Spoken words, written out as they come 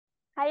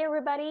Hi,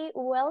 everybody.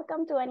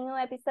 Welcome to a new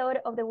episode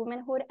of the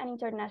Womanhood and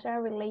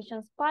International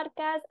Relations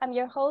podcast. I'm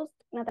your host,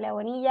 Natalia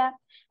Bonilla.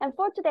 And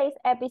for today's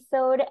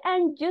episode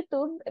and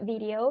YouTube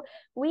video,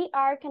 we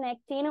are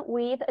connecting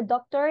with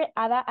Dr.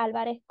 Ada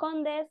Alvarez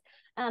Conde,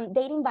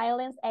 dating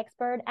violence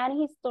expert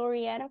and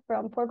historian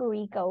from Puerto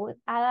Rico.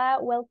 Ada,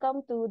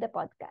 welcome to the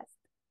podcast.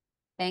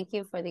 Thank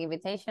you for the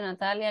invitation,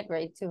 Natalia.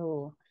 Great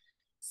to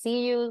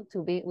see you,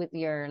 to be with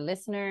your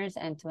listeners,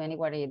 and to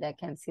anybody that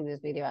can see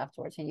this video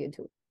afterwards on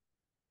YouTube.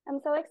 I'm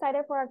so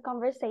excited for our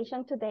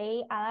conversation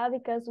today, Ada,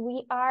 because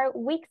we are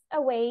weeks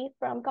away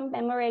from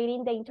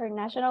commemorating the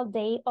International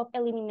Day of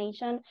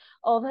Elimination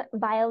of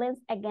Violence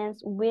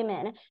Against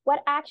Women.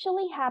 What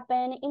actually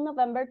happened in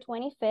November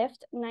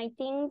 25th,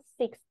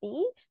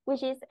 1960,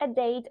 which is a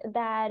date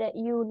that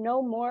you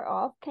know more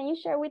of. Can you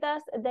share with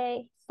us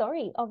the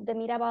story of the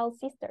Mirabal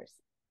sisters?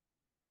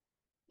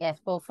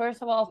 Yes, well,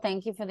 first of all,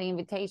 thank you for the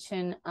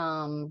invitation.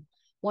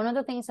 One of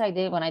the things I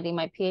did when I did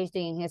my PhD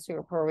in history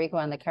of Puerto Rico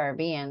and the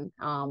Caribbean,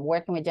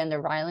 working with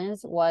gender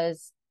violence,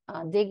 was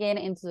digging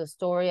into the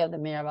story of the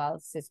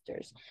Mirabal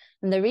sisters.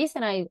 And the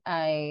reason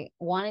I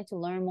wanted to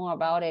learn more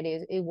about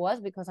it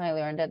was because I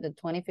learned that the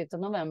 25th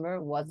of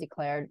November was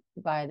declared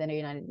by the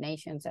United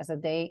Nations as a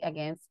day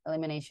against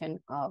elimination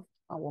of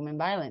women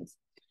violence.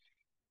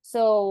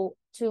 So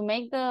to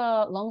make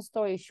the long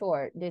story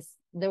short,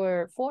 there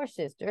were four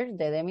sisters,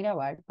 Dede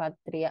Mirabal,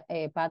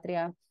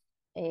 Patria,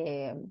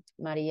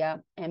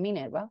 Maria, and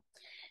Minerva.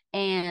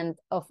 And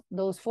of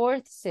those four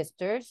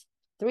sisters,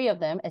 three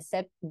of them,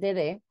 except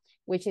Dede,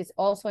 which is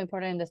also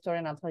important in the story,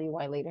 and I'll tell you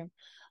why later,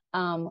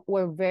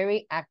 were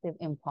very active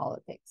in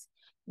politics.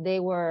 They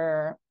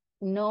were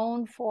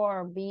known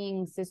for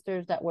being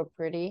sisters that were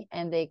pretty,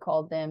 and they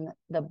called them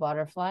the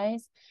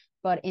butterflies.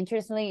 But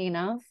interestingly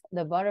enough,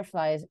 the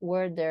butterflies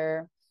were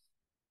their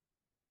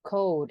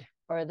code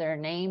or their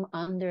name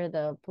under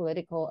the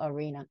political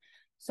arena.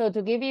 So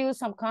to give you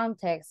some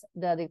context,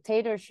 the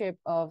dictatorship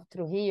of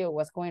Trujillo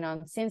was going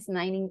on since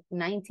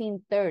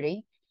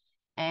 1930,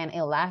 and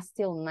it lasts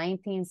till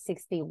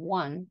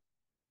 1961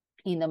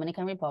 in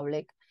Dominican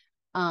Republic.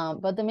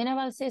 But the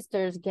Minerval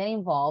sisters get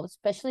involved,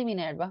 especially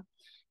Minerva,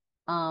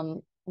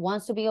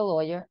 wants to be a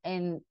lawyer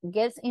and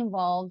gets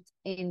involved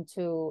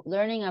into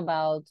learning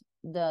about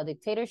the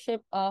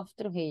dictatorship of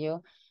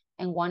Trujillo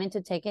and wanting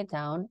to take it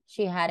down.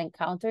 She had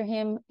encountered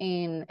him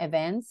in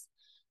events.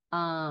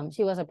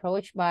 She was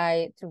approached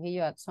by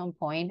Trujillo at some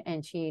point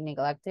and she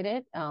neglected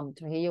it.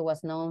 Trujillo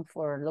was known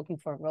for looking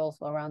for girls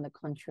around the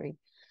country.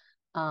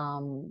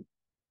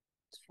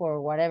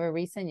 For whatever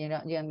reason,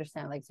 you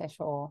understand, like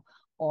sexual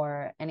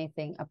or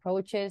anything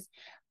approaches.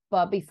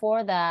 But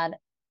before that,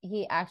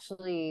 he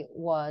actually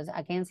was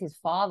against his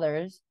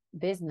father's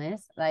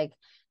business. Like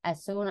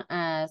as soon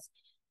as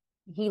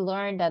he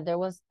learned that there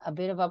was a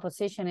bit of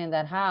opposition in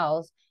that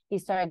house, he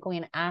started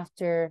going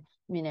after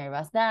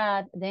Minerva's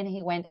dad. Then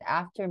he went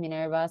after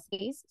Minerva's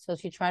case. So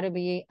she tried to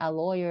be a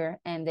lawyer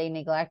and they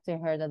neglected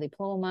her the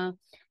diploma.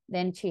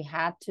 Then she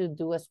had to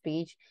do a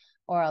speech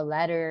or a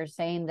letter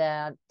saying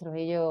that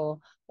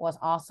Trujillo was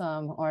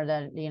awesome, or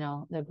that,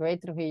 the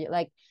great Trujillo.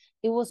 Like,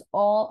 it was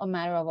all a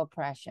matter of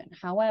oppression.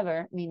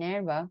 However,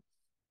 Minerva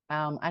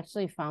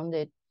actually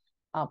founded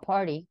a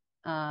party,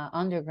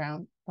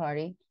 underground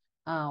party,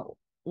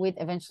 with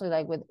eventually,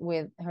 like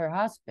with her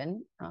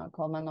husband,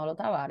 called Manolo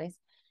Tavares,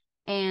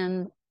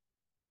 and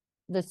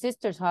the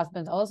sisters'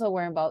 husbands also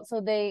were involved.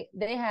 So they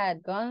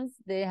had guns.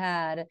 They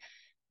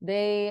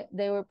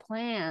were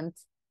planned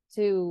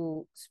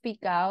to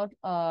speak out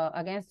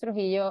against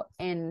Trujillo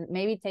and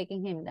maybe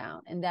taking him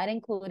down, and that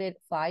included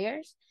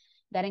flyers,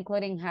 that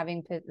including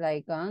having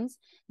like guns,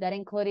 that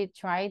included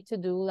try to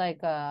do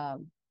like a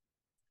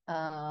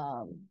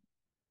I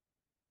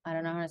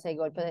don't know how to say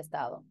golpe de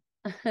estado.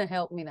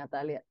 Help me,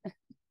 Natalia.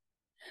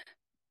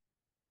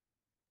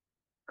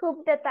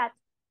 Coup d'etat.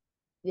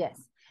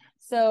 Yes.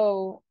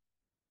 So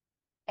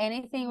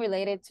anything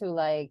related to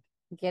like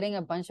getting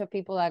a bunch of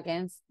people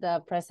against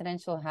the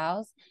presidential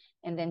house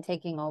and then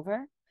taking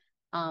over.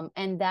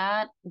 And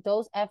that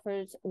those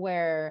efforts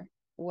were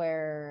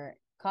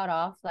cut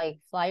off. Like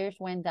flyers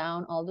went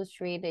down all the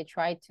street. They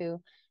tried to,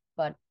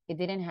 but it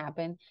didn't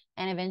happen.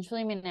 And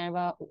eventually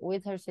Minerva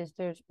with her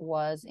sisters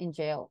was in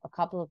jail a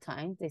couple of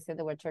times. They said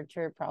they were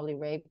tortured, probably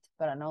raped,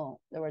 but I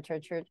know they were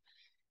tortured.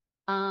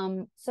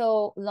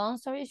 So long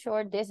story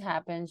short, this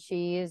happened.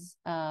 She is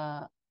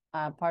part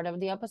of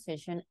the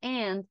opposition,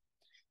 and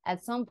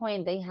at some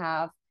point they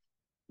have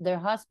their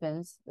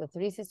husbands, the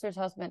three sisters'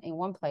 husband, in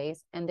one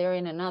place, and they're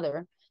in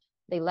another.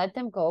 They let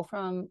them go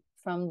from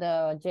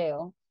the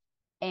jail,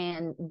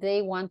 and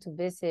they want to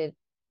visit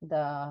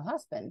the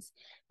husbands,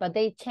 but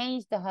they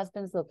changed the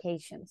husbands'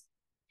 locations.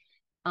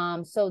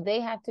 So they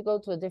have to go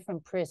to a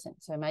different prison.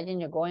 So imagine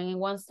you're going in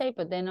one state,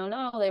 but then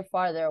no, they're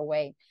farther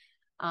away.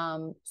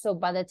 So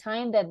by the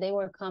time that they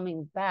were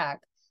coming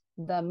back,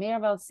 the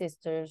Mirabal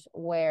sisters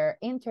were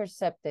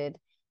intercepted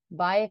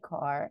by a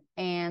car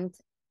and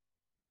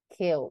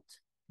killed,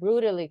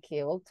 brutally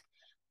killed.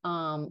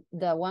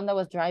 the one that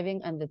was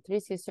driving, and the three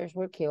sisters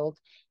were killed,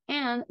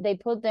 and they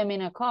put them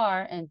in a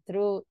car and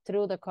threw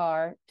the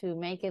car to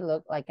make it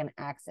look like an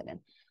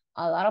accident.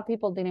 A lot of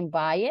people didn't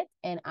buy it,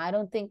 and I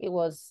don't think it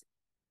was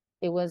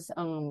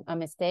a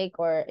mistake,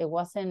 or it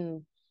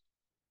wasn't.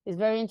 It's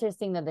very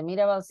interesting that the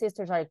Mirabal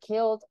sisters are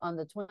killed on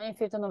the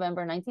 25th of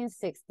November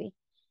 1960,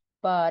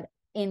 but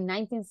in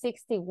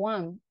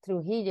 1961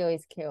 Trujillo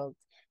is killed.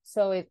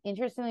 So it,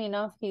 interestingly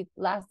enough, he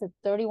lasted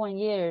 31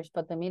 years,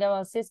 but the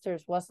Mirabal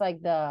sisters was like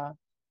a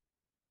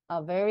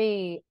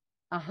very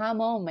aha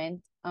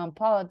moment on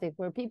politics,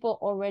 where people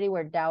already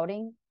were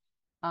doubting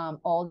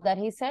all that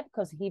he said,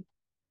 because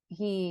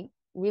he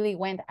really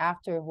went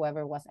after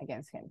whoever was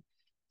against him.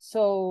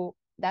 So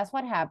that's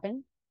what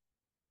happened.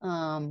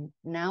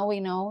 Now we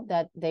know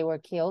that they were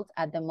killed.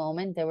 At the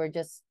moment, they were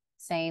just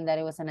saying that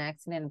it was an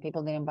accident and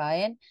people didn't buy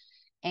it.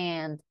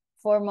 And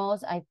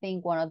foremost, I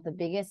think one of the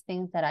biggest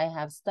things that I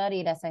have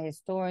studied as a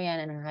historian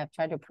and I have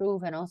tried to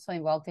prove, and also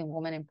involving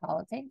women in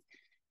politics,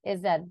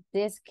 is that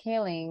this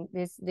killing,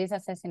 this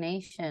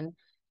assassination,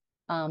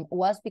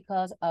 was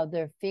because of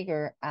their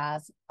figure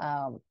as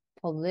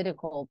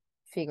political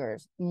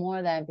figures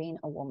more than being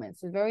a woman.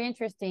 So it's very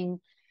interesting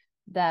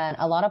that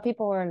a lot of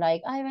people were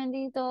like, "Ay,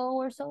 bendito,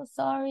 we're so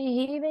sorry.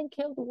 He even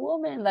killed a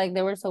woman." Like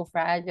they were so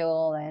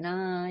fragile and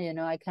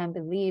I can't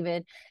believe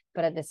it.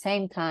 But at the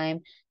same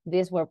time,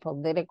 these were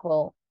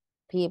political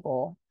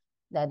people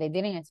that they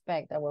didn't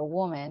expect that were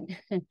women,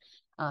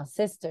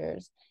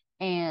 sisters,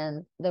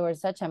 and they were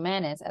such a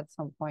menace at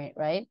some point,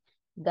 right?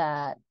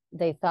 That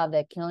they thought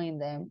that killing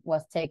them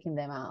was taking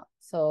them out.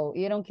 So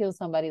you don't kill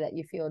somebody that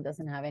you feel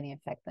doesn't have any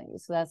effect on you.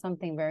 So that's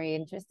something very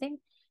interesting,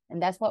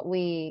 and that's what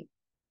we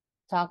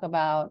talk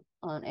about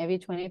on every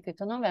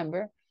 25th of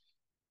November,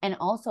 and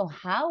also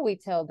how we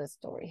tell the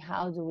story.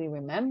 How do we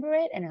remember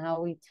it, and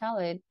how we tell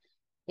it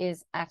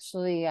is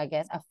actually, I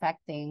guess,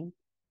 affecting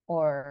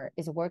or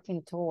is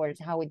working towards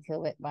how we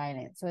deal with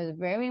violence. So it's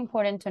very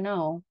important to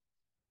know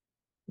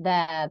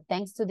that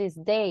thanks to this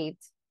date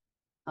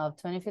of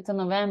 25th of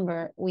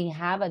November, we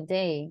have a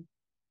day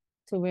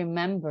to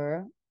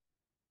remember.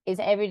 It's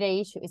an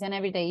everyday issue. It's an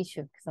everyday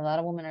issue because a lot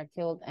of women are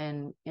killed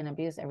and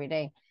abused every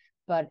day.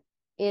 But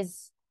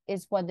is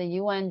what the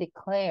UN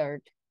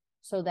declared,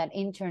 so that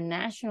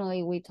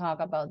internationally we talk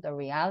about the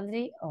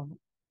reality of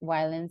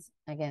violence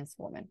against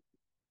women.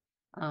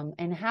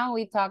 And how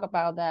we talk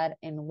about that,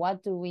 and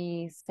what do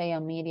we say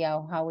on media,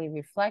 or how we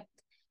reflect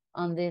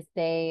on this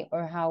day,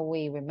 or how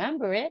we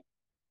remember it,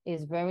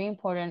 is very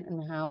important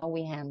in how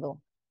we handle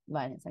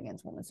violence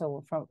against women.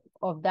 So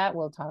of that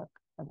we'll talk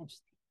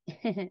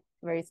eventually.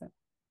 Very soon.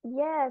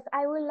 Yes,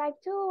 I would like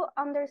to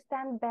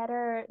understand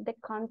better the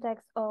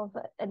context of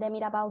the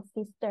Mirabal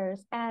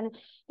sisters, and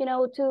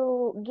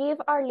to give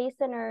our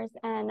listeners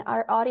and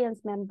our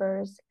audience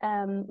members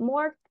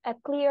more a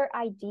clear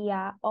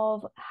idea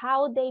of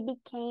how they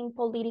became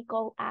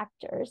political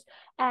actors,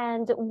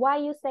 and why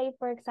you say,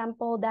 for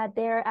example, that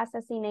their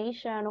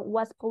assassination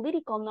was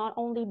political, not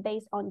only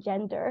based on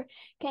gender.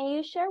 Can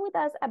you share with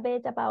us a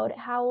bit about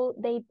how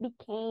they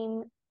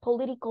became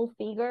political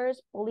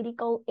figures,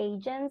 political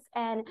agents,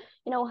 and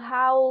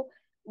how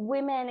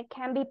women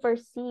can be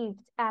perceived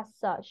as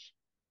such?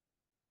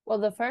 Well,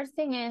 the first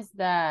thing is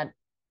that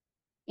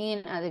in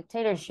a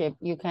dictatorship,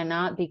 you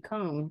cannot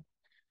become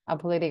a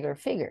political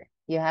figure.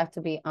 You have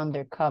to be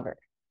undercover.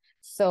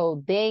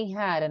 So they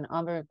had an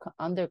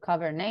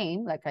undercover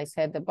name, like I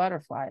said, the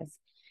butterflies,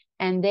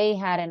 and they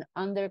had an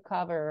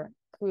undercover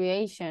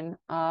creation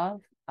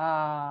of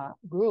a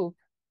group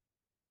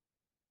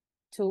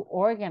to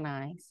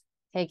organize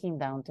taking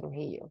down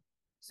Trujillo.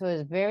 So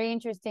it's very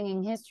interesting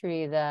in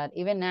history that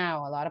even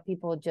now, a lot of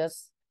people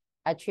just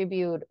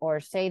attribute or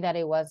say that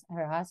it was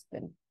her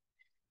husband,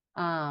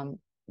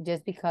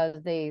 just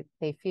because they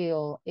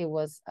feel it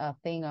was a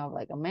thing of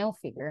like a male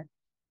figure.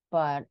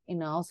 But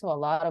also a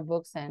lot of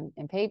books and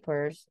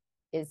papers,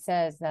 it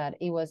says that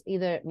it was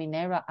either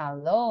Minerva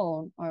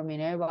alone or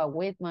Minerva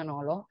with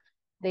Manolo.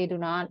 They do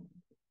not,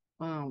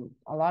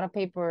 a lot of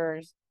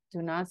papers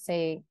do not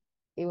say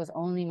it was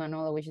only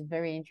Manolo, which is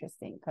very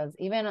interesting, because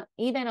even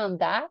on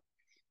that,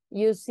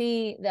 you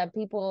see that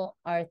people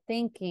are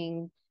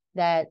thinking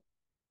that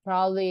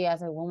probably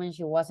as a woman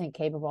she wasn't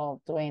capable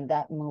of doing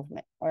that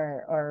movement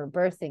or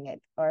birthing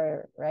it,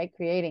 or right,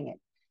 creating it.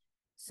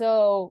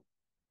 So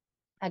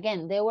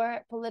again, they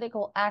were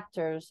political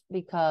actors,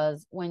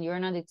 because when you're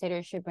in a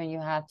dictatorship and you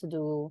have to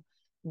do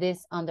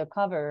this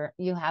undercover,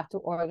 you have to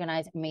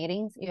organize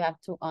meetings, you have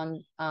to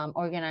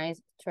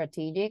organize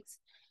strategies,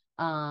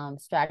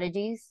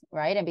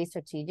 right, and be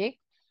strategic.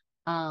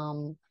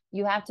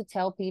 You have to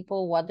tell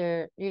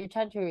people you're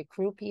trying to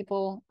recruit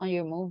people on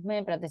your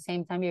movement, but at the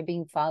same time you're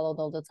being followed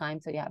all the time,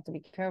 so you have to be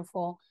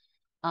careful.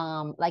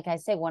 Like I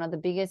said, one of the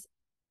biggest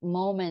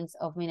moments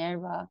of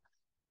Minerva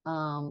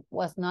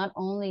was not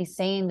only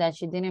saying that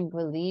she didn't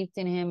believe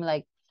in him,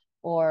 like,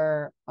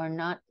 or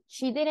not,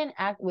 she didn't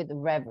act with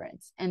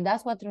reverence, and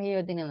that's what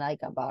Trujillo didn't like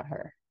about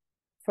her.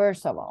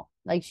 First of all,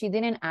 like, she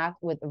didn't act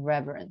with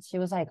reverence. She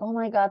was like, oh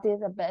my God, this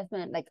is the best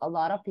man. Like, a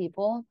lot of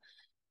people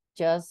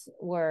just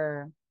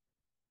were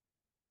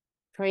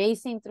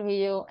praising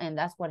Trujillo, and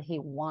that's what he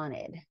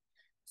wanted.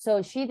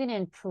 So she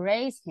didn't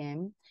praise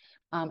him.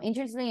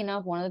 Interestingly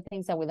enough, one of the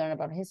things that we learn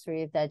about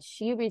history is that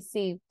she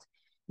received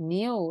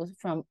news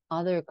from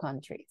other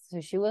countries.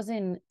 So she was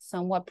in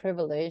somewhat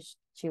privileged.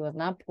 She was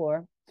not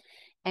poor,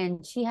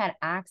 and she had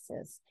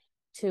access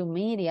to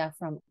media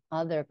from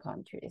other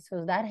countries.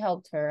 So that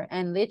helped her,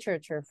 and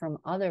literature from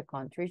other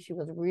countries. She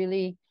was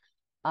really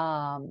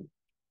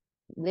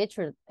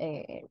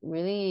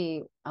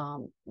really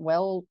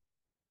well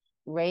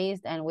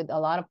raised and with a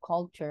lot of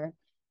culture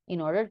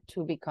in order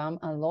to become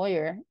a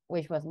lawyer,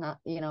 which was not,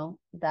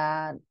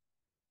 that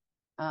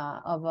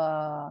of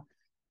a,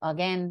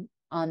 again,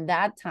 on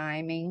that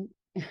timing,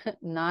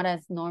 not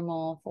as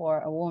normal for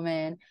a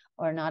woman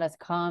or not as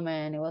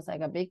common. It was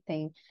like a big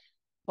thing.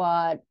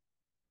 But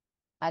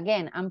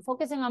again, I'm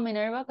focusing on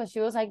Minerva because she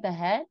was like the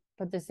head,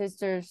 but the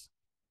sisters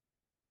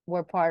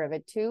were part of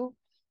it too.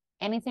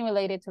 Anything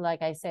related to,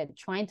 like I said,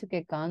 trying to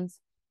get guns,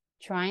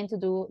 trying to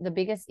do the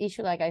biggest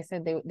issue, like I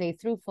said, they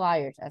threw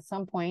flyers. At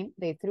some point,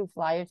 they threw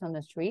flyers on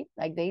the street.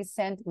 Like they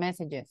sent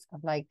messages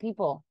of like,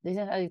 people, this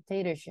is a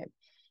dictatorship.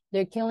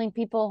 They're killing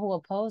people who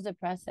oppose the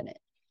president.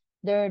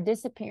 They're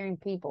disappearing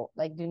people.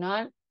 Like, do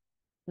not,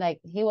 like,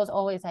 he was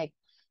always like,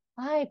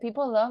 hi,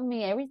 people love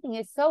me. Everything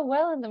is so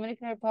well in the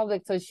Dominican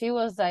Republic. So she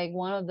was like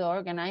one of the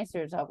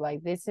organizers of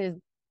like, this is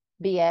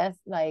BS.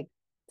 Like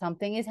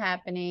something is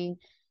happening.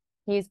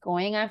 He's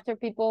going after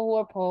people who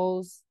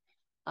oppose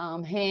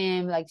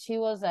him. Like she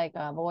was like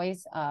a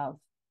voice of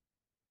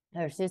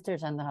her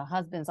sisters and her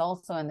husbands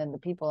also, and then the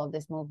people of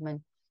this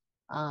movement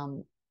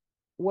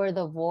were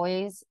the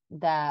voice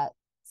that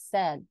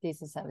said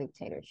this is a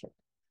dictatorship.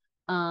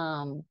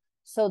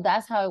 So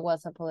that's how it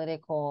was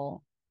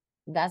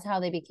that's how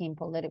they became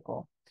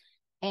political.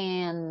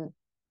 And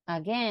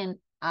again,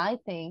 I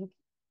think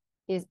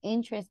it's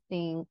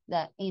interesting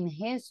that in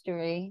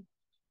history,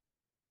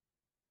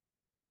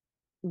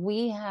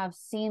 we have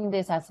seen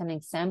this as an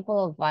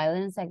example of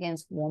violence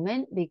against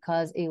women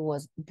because it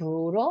was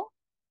brutal.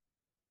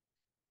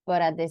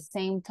 But at the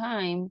same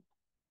time,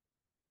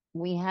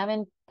 we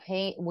haven't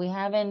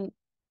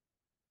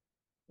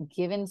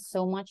given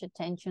so much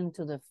attention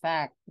to the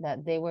fact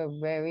that they were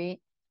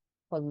very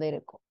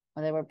political,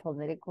 or they were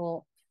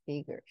political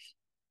figures.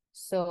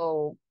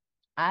 So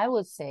I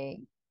would say,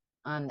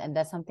 and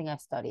that's something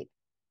I've studied,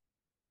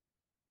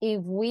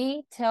 if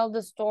we tell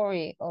the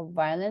story of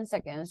violence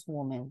against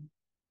women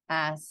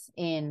as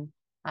in,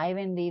 ay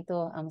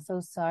bendito, I'm so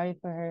sorry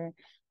for her,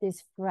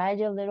 this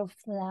fragile little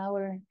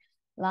flower,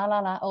 la la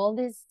la, all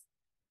this,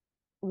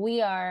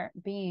 we are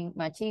being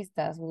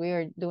machistas,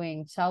 we're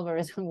doing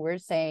salvarism, we're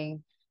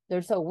saying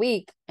they're so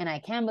weak, and I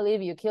can't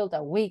believe you killed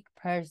a weak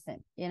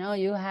person.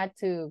 You had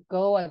to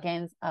go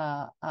against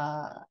a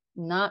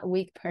not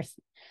weak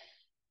person.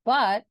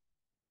 But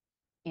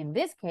in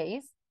this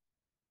case,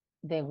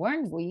 they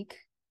weren't weak,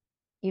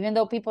 even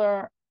though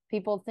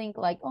people think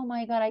like, oh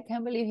my God, I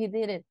can't believe he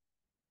did it,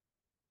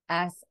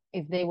 as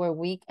if they were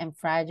weak and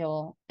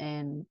fragile,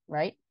 and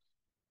right.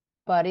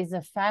 But it's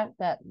the fact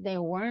that they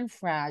weren't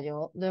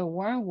fragile, they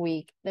weren't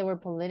weak, they were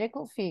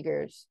political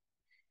figures.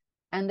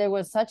 And there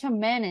was such a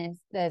menace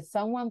that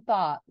someone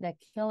thought that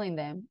killing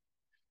them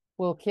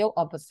will kill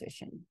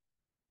opposition.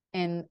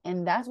 And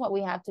that's what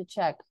we have to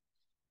check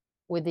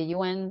with the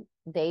UN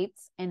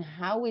dates and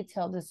how we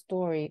tell the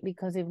story,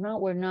 because if not,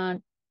 we're not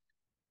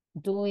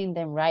doing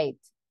them right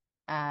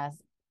as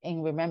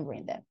in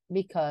remembering them.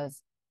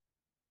 Because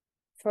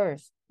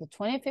first, the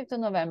 25th of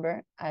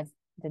November as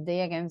the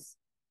Day Against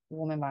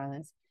Women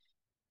Violence,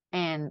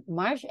 and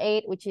March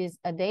 8th, which is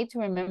a day to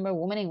remember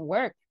women in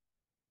work.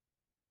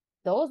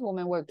 Those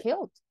women were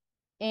killed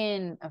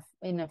in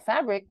a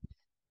fabric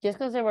just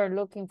because they were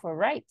looking for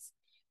rights.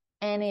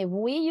 And if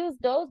we use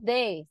those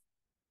days,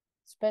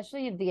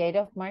 especially the 8th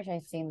of March,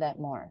 I've seen that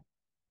more,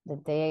 the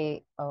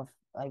day of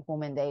like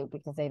Women Day,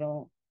 because they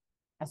don't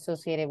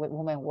associate it with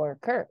women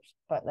workers.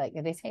 But like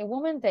if they say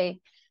Women Day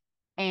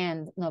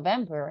and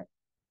November,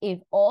 if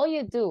all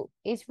you do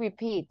is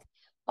repeat,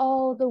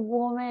 oh, the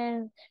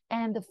woman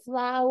and the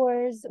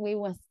flowers, we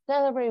want to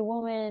celebrate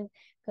women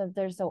because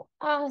they're so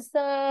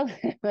awesome,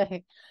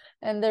 like,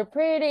 and they're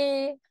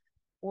pretty,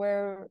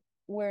 we're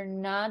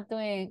not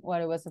doing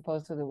what it was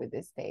supposed to do with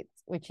these states,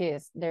 which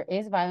is there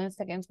is violence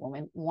against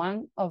women.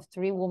 1 of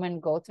 3 women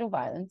go through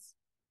violence.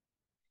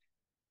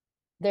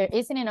 There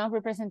isn't enough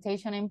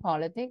representation in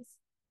politics.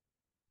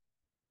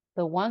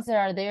 The ones that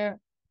are there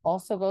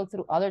also go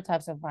through other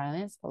types of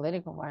violence,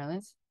 political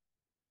violence.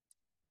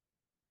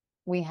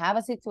 We have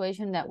a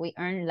situation that we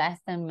earn less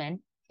than men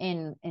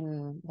in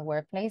the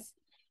workplace.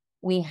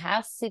 We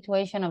have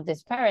situation of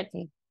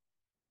disparity.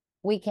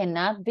 We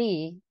cannot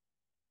be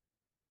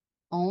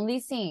only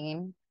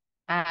seen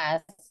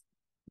as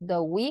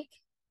the weak,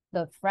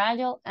 the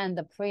fragile, and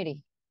the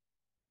pretty.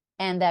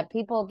 And that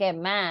people get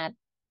mad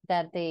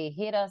that they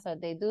hit us or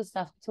they do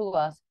stuff to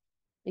us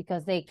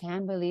because they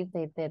can't believe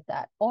they did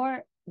that.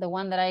 Or the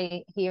one that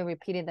I hear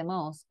repeated the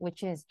most,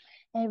 which is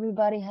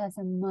everybody has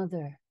a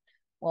mother.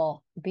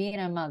 Well, being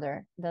a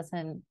mother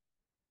doesn't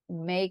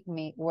make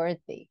me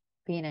worthy.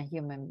 being a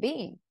human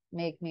being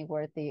make me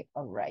worthy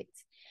of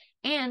rights.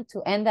 And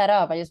to end that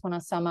up, I just want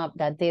to sum up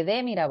that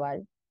Dede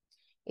Mirabal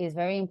is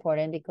very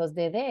important because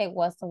Dede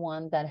was the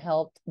one that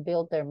helped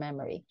build their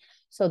memory.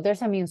 So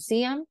there's a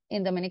museum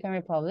in Dominican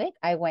Republic.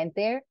 I went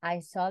there. I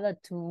saw the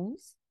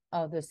tombs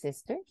of the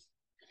sisters.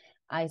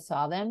 I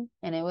saw them,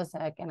 and it was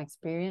like an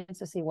experience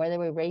to see where they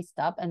were raised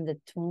up and the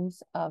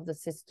tombs of the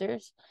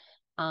sisters,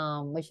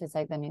 which is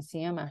like the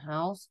museum, a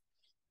house.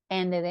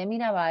 And Dede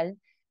Mirabal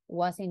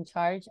was in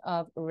charge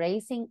of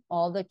raising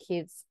all the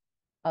kids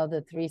of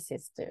the three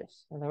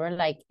sisters. So there were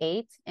like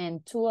 8,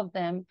 and 2 of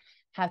them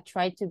have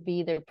tried to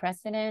be their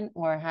president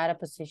or had a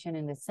position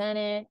in the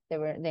Senate.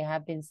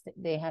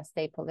 They have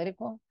stayed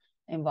political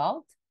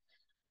involved.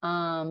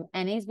 And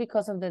it's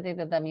because of the day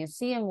that the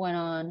museum went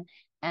on,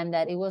 and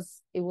that it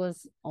was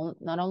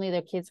not only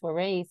their kids were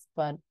raised,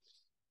 but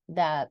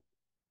that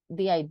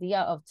the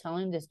idea of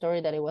telling the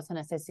story that it was an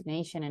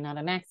assassination and not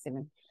an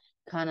accident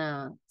kind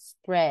of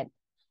spread.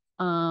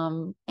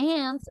 And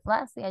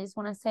lastly, I just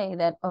want to say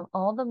that of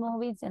all the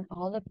movies and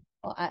all the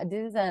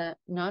this is a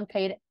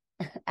non-paid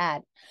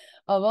ad,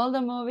 of all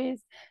the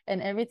movies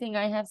and everything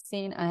I have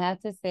seen, I have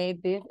to say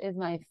this is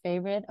my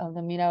favorite of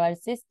the Mirabal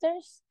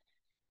sisters,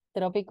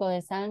 Trópico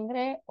de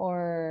Sangre,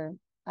 or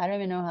I don't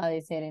even know how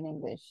they say it in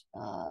English,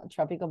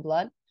 Tropical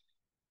Blood,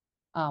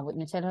 with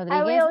Michelle I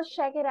Rodriguez. will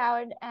check it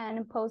out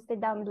and post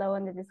it down below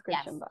in the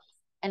description box.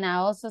 And I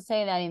also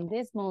say that in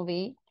this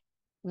movie,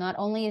 not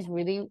only is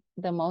really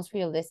the most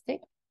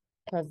realistic,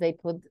 because they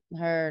put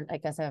her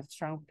like as a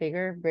strong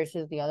figure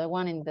versus the other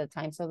one in the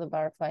Times of the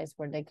Butterflies,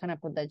 where they kind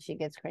of put that she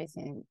gets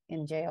crazy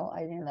in jail.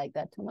 I didn't like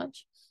that too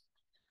much.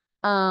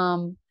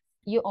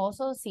 You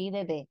also see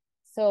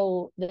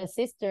so the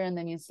sister in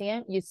the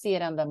museum, you see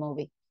it on the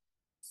movie.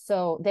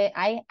 So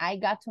I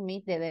got to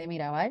meet Dede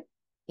Mirabal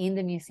in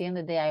the museum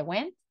the day I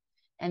went,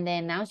 and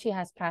then now she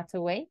has passed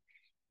away.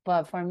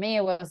 But for me,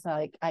 it was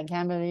like, I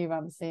can't believe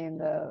I'm seeing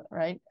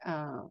right.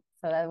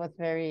 So that was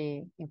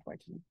very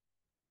important.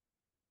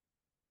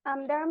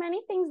 There are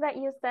many things that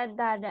you said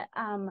that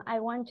I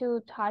want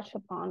to touch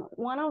upon.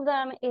 One of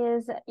them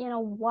is,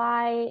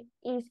 why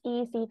it's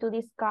easy to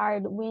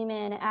discard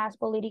women as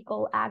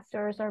political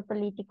actors or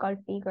political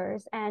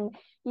figures. And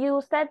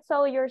you said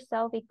so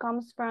yourself, it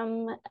comes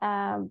from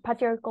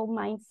patriarchal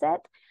mindset,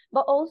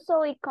 but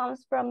also it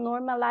comes from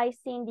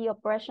normalizing the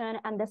oppression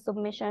and the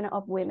submission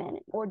of women,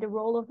 or the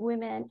role of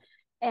women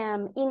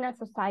in a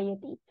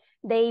society.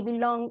 They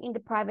belong in the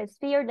private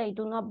sphere. They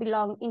do not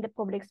belong in the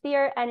public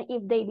sphere. And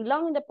if they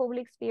belong in the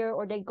public sphere,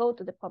 or they go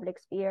to the public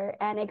sphere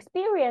and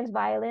experience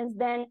violence,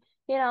 then,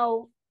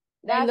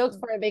 they look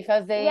for it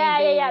because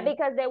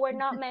because they were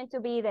not meant to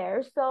be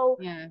there. So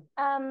yeah.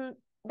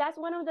 That's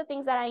one of the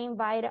things that I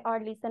invite our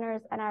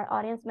listeners and our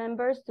audience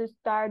members to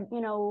start,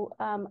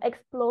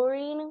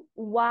 exploring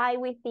why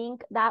we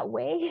think that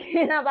way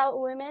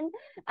about women.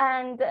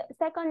 And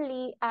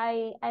secondly,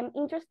 I'm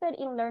interested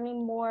in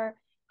learning more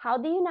how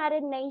the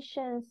United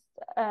Nations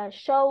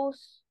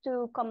chose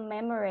to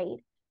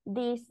commemorate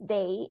this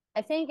day.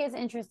 I think it's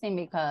interesting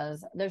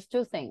because there's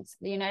 2 things.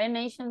 The United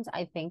Nations,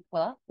 I think,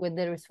 well, with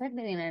the respect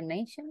to the United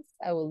Nations,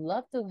 I would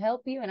love to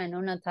help you. And I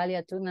know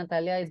Natalia too.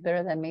 Natalia is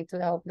better than me to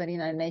help the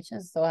United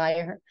Nations, so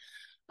hire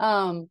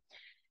her.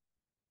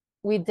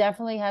 We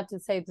definitely have to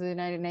say to the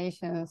United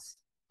Nations,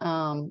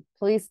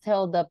 please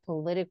tell the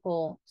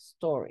political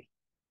story.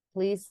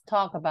 Please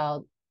talk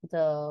about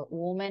the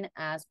women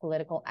as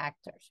political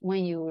actors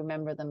when you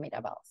remember the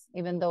Mirabals,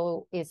 even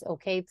though it's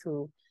okay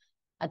to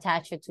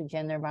attach it to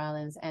gender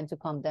violence and to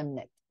condemn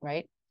it,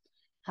 right?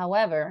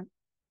 However,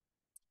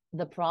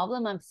 the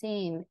problem I'm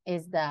seeing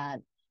is that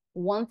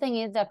one thing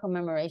is the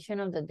commemoration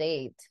of the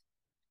date,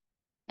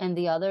 and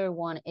the other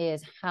one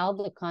is how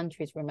the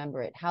countries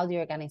remember it, how the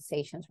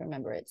organizations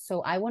remember it.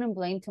 So I wouldn't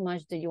blame too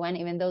much the UN,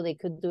 even though they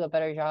could do a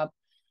better job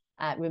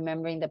at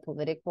remembering the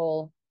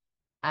political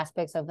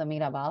aspects of the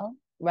Mirabal,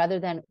 rather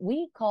than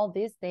we call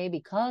this day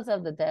because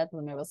of the death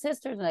of the Mirabal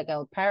sisters, like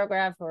a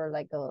paragraph or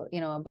like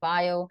a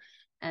bio,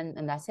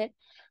 and that's it.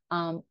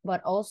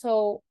 But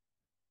also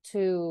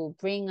to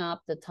bring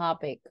up the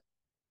topic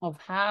of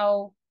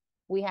how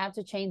we have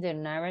to change the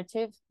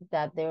narrative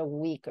that they're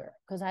weaker.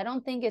 Because I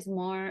don't think it's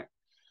more,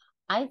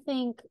 I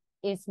think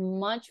it's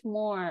much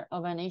more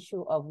of an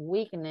issue of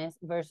weakness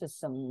versus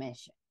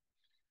submission.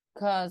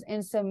 Because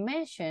in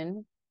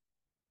submission,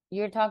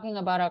 you're talking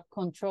about a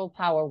control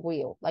power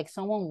wheel. Like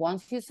someone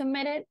wants you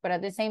submitted, but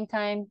at the same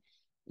time,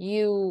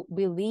 you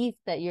believe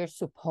that you're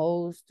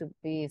supposed to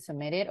be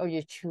submitted, or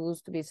you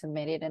choose to be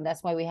submitted. And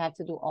that's why we have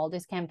to do all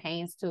these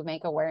campaigns to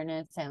make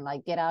awareness and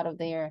like get out of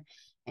there.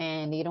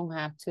 And you don't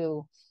have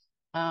to,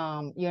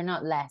 you're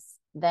not less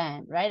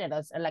than, right?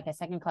 It's like a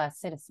second-class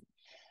citizen.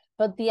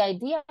 But the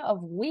idea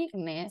of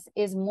weakness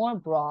is more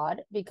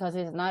broad because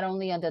it's not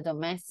only on the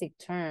domestic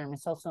term,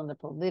 it's also on the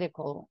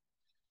political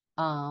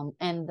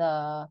and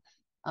the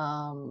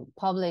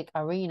public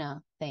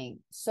arena thing.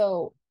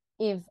 So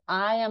if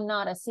I am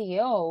not a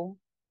CEO,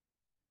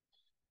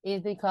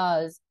 it's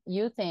because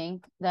you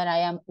think that I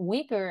am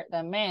weaker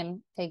than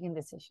men taking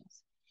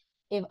decisions.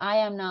 if I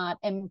am not,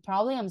 and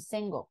probably I'm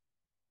single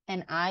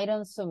and I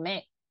don't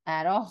submit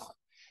at all.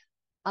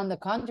 On the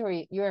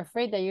contrary, you're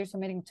afraid that you're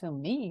submitting to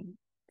me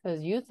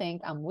because you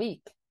think I'm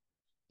weak,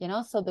 you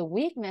know? So the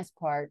weakness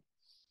part,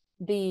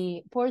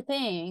 the poor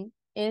thing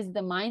is the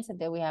mindset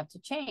that we have to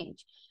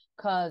change,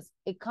 because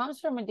it comes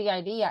from the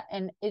idea,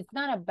 and it's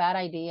not a bad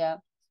idea.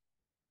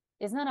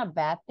 It's not a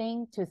bad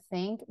thing to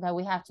think that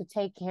we have to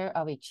take care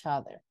of each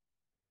other,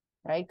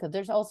 right? Because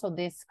there's also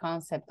this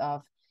concept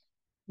of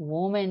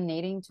women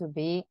needing to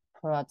be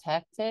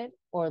protected,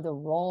 or the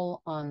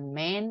role on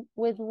men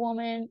with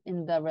women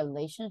in the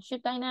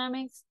relationship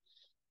dynamics.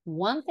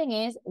 One thing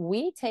is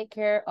we take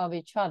care of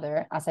each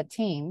other as a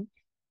team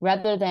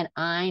rather than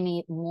I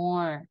need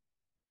more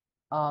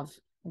of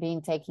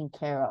being taken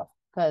care of,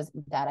 because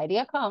that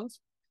idea comes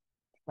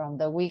from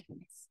the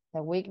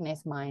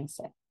weakness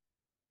mindset.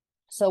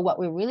 So what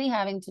we're really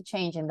having to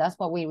change, and that's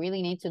what we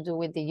really need to do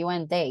with the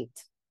UN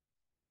date,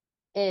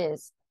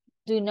 is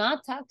do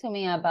not talk to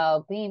me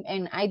about being,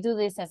 and I do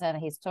this as a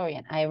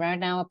historian. I right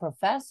now a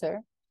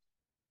professor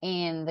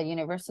in the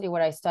university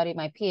where I studied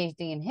my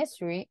PhD in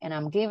history, and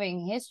I'm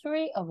giving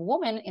history of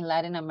women in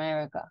Latin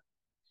America.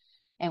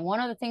 And one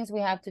of the things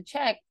we have to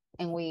check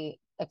and we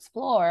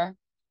explore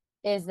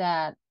is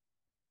that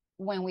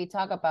when we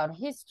talk about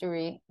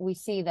history, we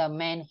see the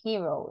men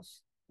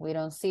heroes. We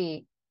don't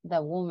see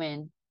the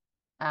women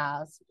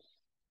as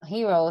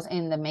heroes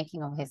in the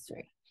making of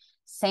history.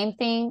 Same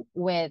thing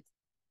with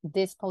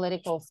this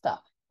political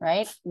stuff,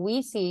 right?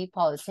 We see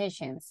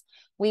politicians.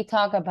 We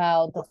talk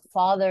about the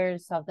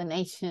fathers of the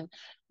nation,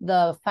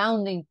 the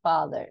founding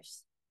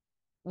fathers.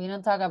 We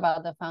don't talk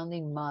about the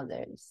founding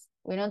mothers.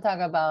 We don't talk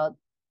about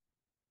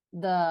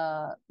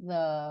the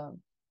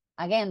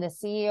again, the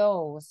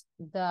CEOs,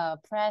 the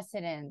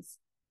presidents.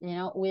 You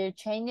know, we're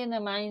changing the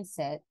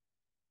mindset,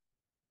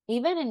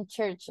 even in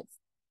churches.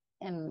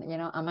 And, you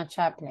know, I'm a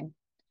chaplain.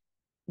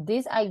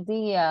 This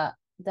idea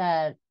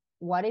that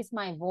what is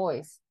my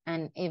voice,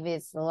 and if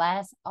it's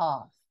less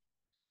off,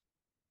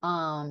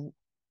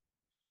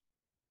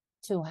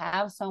 to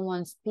have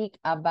someone speak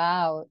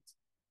about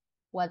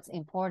what's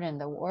important,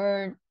 the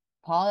word,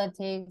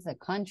 politics, the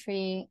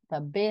country, the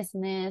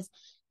business,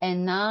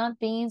 and not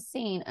being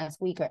seen as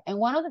weaker. And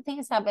one of the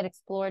things I've been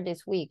explored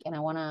this week, and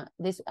I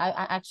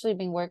actually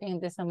been working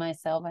this on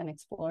myself and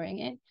exploring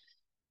it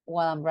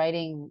while I'm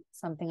writing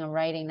something I'm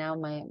writing now,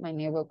 my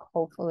new book,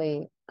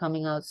 hopefully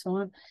coming out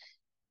soon,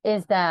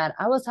 is that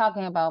I was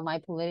talking about my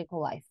political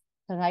life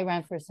because I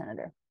ran for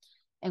senator.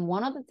 And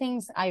one of the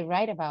things I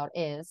write about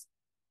is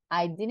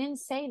I didn't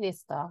say this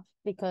stuff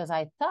because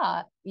I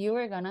thought you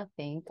were going to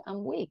think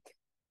I'm weak.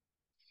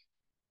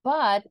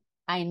 But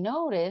I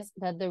noticed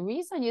that the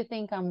reason you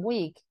think I'm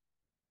weak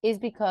is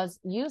because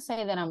you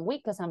say that I'm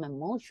weak because I'm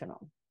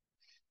emotional.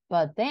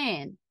 But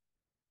then,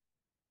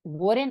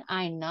 wouldn't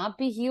I not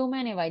be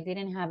human if I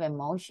didn't have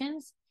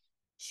emotions?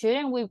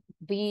 Shouldn't we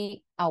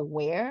be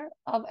aware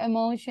of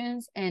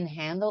emotions and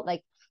handle,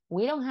 like,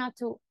 we don't have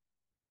to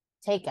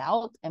take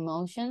out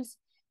emotions.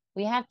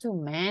 We have to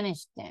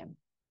manage them.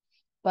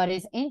 But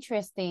it's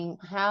interesting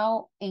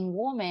how in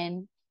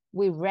women,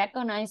 we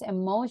recognize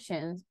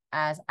emotions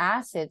as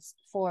assets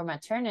for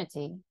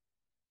maternity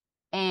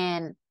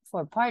and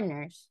for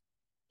partners,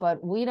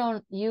 but we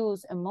don't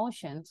use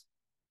emotions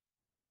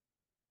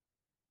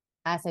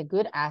as a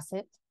good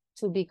asset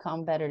to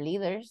become better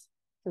leaders,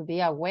 to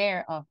be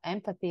aware of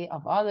empathy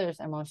of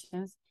others'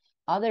 emotions,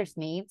 others'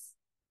 needs.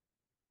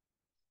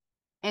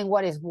 And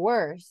what is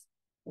worse,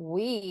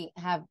 we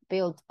have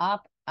built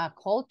up a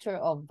culture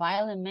of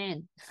violent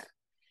men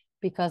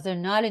because they're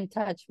not in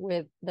touch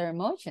with their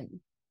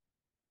emotions.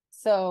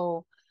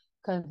 So,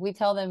 because we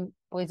tell them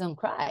boys don't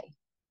cry.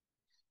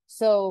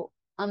 So,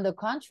 on the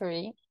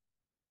contrary,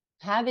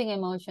 having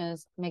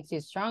emotions makes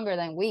you stronger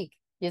than weak.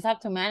 You just have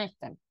to manage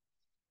them.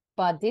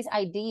 But this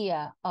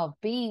idea of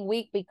being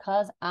weak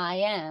because I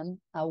am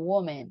a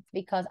woman,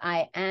 because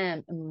I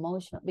am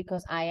emotional,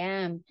 because I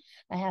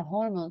have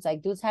hormones,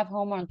 like dudes have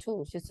hormones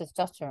too, it's just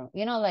testosterone,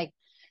 you know, like,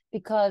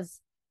 because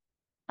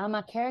I'm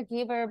a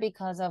caregiver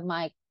because of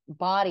my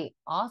body,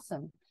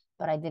 awesome,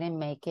 but I didn't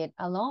make it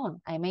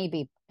alone. I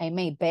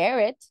may bear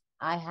it.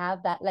 I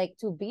have that, like,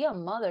 to be a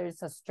mother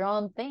is a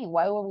strong thing.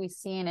 Why were we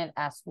seeing it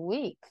as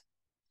weak?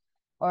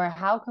 Or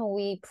how can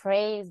we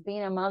praise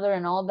being a mother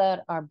and all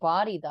that our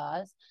body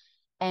does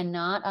and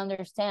not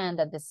understand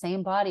that the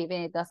same body, if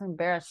it doesn't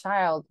bear a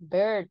child,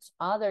 bears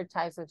other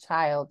types of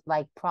child,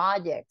 like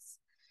projects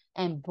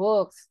and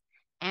books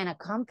and a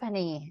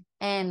company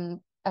and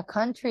a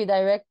country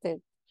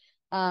directed,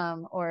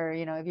 or,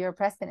 you know, if you're a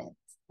president,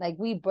 like,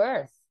 we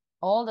birth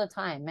all the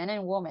time, men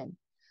and women.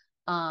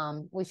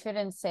 We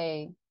shouldn't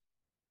say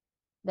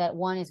that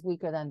one is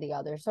weaker than the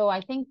other. So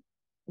I think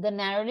the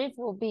narrative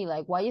will be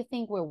like, why you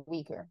think we're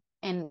weaker?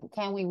 And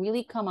can we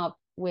really come up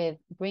with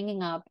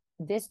bringing up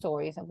these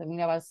stories of the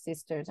Mirabal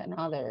sisters and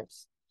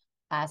others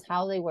as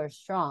how they were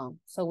strong?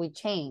 So we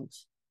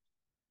change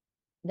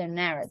the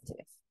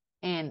narrative.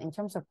 And in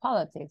terms of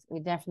politics, we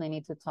definitely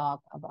need to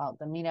talk about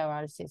the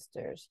Mirabal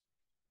sisters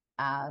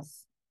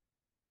as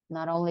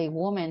not only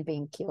women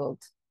being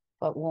killed,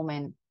 but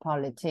women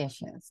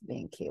politicians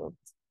being killed.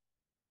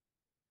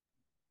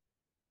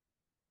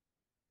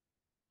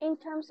 In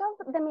terms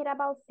of the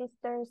Mirabal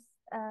sisters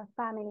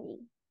family,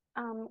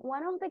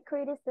 one of the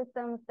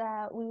criticisms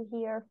that we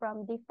hear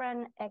from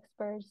different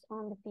experts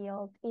on the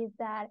field is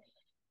that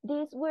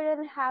this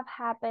wouldn't have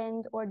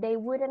happened or they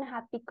wouldn't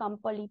have become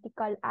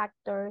political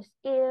actors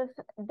if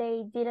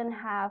they didn't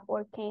have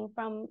or came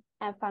from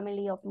a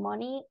family of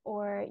money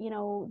or, you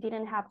know,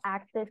 didn't have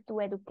access to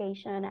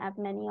education as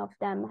many of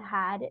them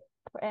had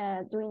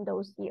during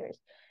those years.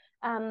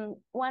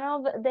 One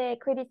of the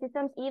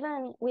criticisms,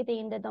 even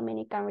within the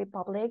Dominican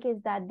Republic,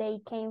 is that they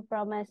came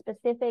from a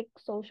specific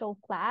social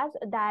class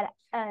that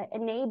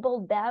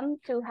enabled them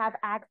to have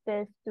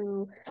access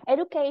to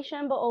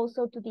education, but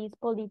also to these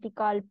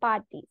political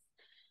parties.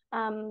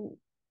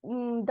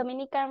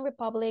 Dominican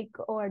Republic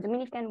or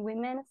Dominican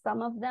women,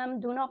 some of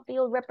them do not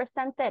feel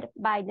represented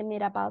by the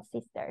Mirabal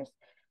sisters.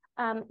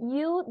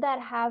 You that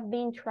have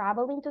been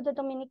traveling to the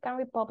Dominican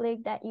Republic,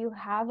 that you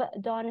have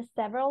done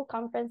several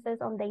conferences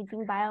on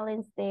dating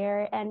violence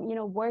there and, you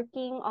know,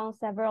 working on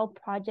several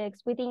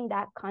projects within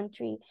that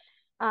country.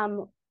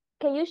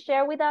 Can you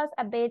share with us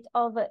a bit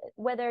of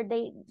whether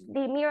the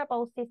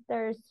Mirabal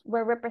sisters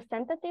were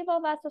representative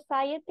of a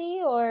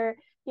society or,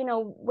 you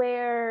know,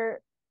 were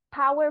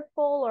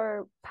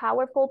powerful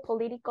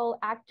political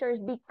actors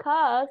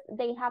because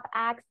they have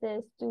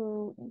access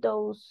to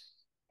those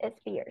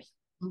spheres?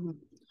 Mm-hmm.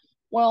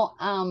 Well,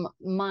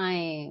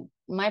 my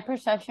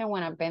perception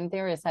when I've been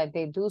there is that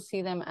they do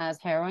see them as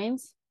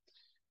heroines,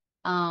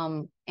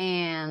 and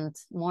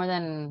more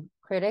than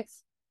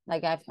critics.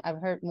 Like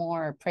I've heard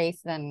more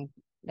praise than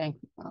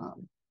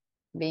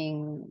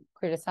being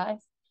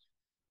criticized.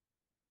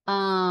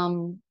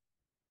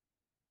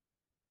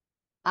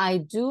 I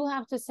do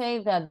have to say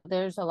that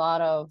there's a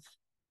lot of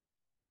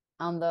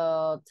on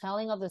the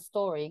telling of the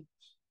story,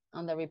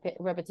 on the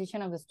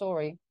repetition of the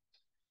story.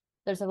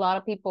 There's a lot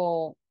of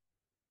people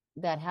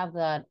that have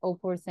that oh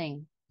poor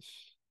thing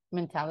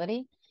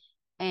mentality,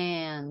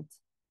 and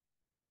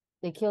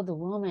they killed the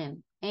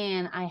woman.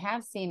 And I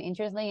have seen,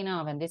 interestingly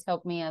enough, and this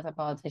helped me as a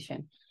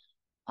politician,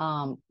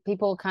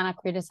 people kind of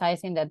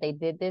criticizing that they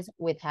did this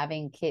with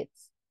having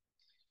kids.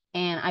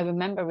 And I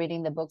remember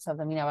reading the books of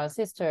the Mirabal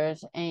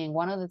sisters, and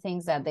one of the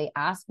things that they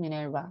asked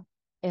Minerva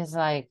is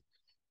like,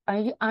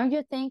 aren't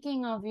you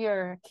thinking of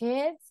your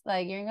kids?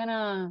 Like, you're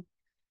gonna,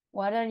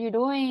 what are you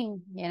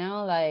doing? You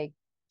know, like,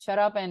 shut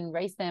up and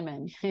raise them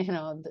and, you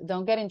know,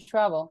 don't get in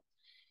trouble.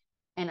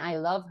 And I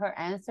love her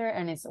answer.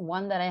 And it's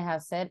one that I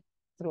have said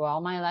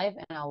throughout my life,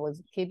 and I will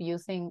keep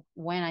using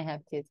when I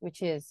have kids,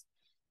 which is,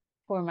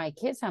 for my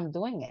kids, I'm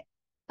doing it.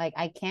 Like,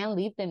 I can't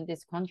leave them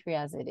this country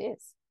as it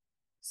is.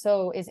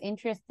 So it's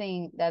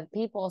interesting that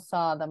people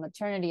saw the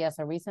maternity as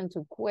a reason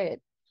to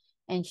quit.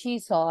 And she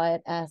saw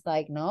it as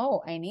like,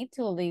 no, I need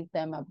to leave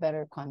them a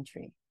better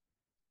country.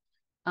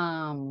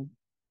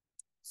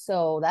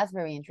 So that's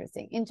very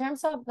interesting. In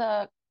terms of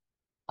the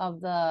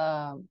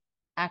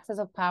access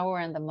of power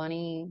and the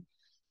money,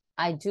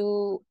 I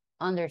do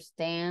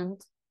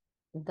understand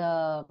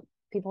the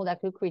people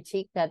that could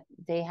critique that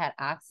they had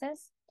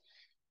access,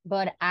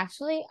 but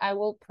actually I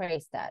will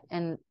praise that.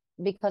 And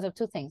because of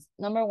two things.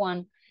 Number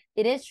one,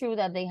 it is true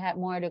that they had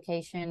more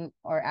education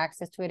or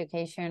access to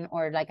education,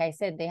 or like I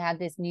said, they had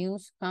this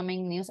news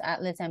coming, news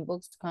outlets and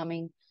books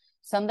coming,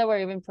 some that were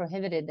even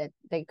prohibited that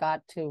they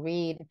got to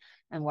read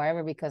and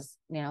whatever, because,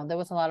 you know, there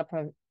was a lot of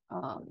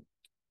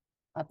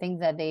things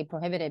that they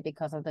prohibited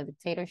because of the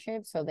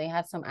dictatorship. So they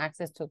had some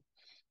access to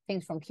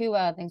things from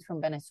Cuba, things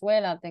from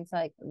Venezuela, things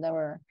like they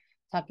were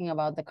talking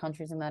about the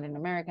countries in Latin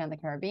America and the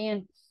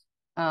Caribbean,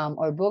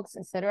 or books,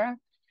 etc.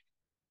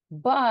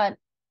 But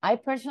I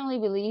personally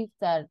believe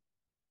that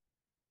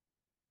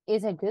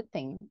it's a good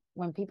thing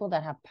when people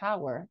that have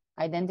power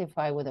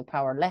identify with the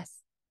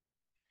powerless.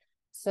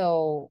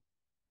 So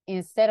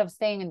instead of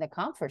staying in the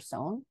comfort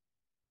zone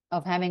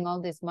of having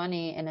all this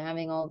money and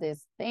having all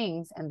these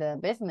things and the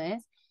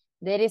business,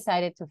 they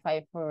decided to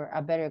fight for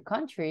a better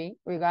country,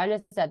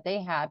 regardless that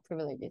they had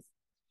privileges.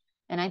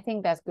 And I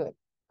think that's good.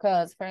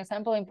 Because, for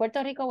example, in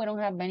Puerto Rico, we don't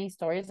have many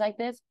stories like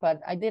this,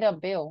 but I did a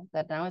bill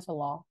that now is a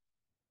law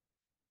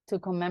to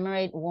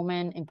commemorate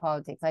women in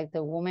politics, like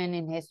the women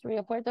in history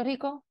of Puerto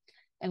Rico.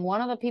 And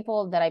one of the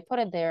people that I put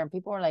it there, and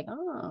people were like,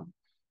 oh,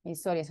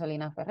 it's Soria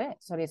Solina Ferré.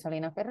 Soria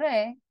Solina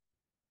Ferré,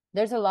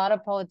 there's a lot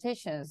of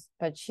politicians,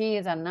 but she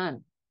is a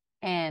nun.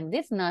 And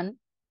this nun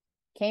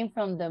came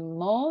from the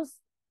most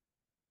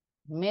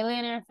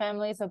millionaire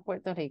families of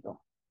Puerto Rico,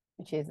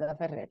 which is the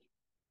Ferrer.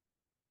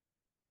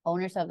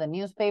 Owners of the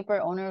newspaper,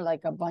 owner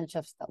like a bunch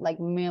of stuff, like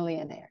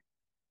millionaire.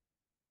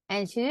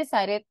 And she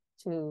decided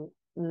to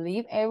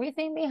leave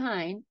everything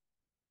behind,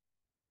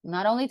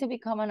 not only to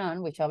become a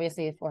nun, which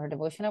obviously is for her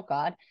devotion of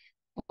God,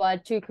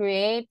 but to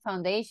create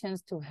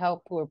foundations to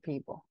help poor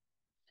people.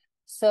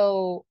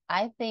 So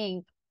I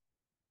think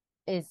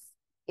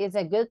it's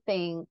a good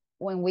thing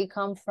when we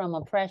come from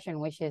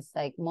oppression, which is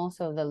like most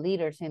of the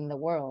leaders in the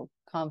world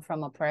come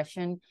from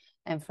oppression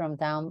and from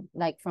down,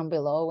 like from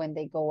below, when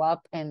they go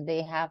up and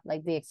they have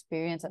like the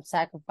experience of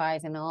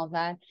sacrifice and all of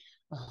that,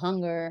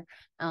 hunger,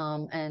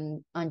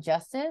 and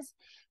injustice.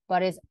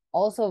 But it's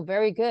also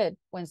very good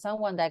when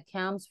someone that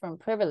comes from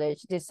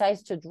privilege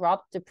decides to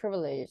drop the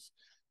privilege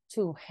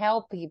to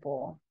help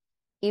people,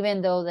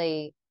 even though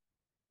they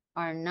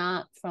are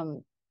not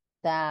from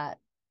that,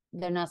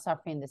 they're not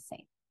suffering the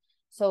same.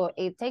 So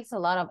it takes a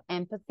lot of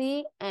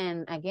empathy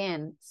and,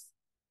 again,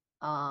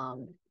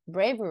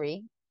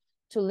 bravery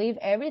to leave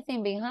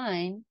everything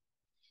behind.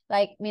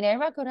 Like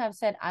Minerva could have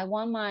said, I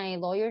want my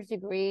lawyer's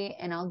degree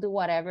and I'll do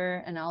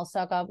whatever and I'll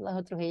suck up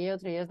Trujillo.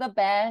 Trujillo's the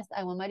best.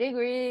 I want my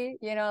degree,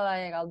 you know,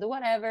 like I'll do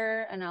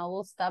whatever and I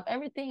will stop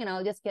everything and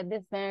I'll just get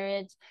this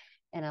marriage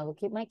and I will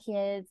keep my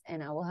kids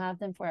and I will have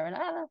them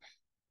forever.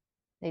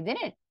 They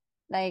didn't.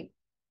 Like,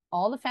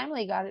 all the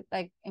family got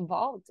like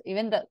involved,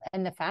 even the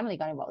family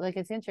got involved. Like,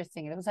 it's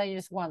interesting. It was like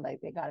just one,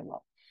 like they got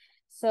involved.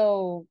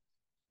 So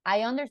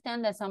I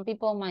understand that some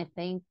people might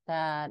think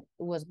that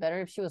it was better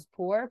if she was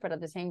poor, but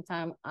at the same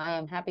time, I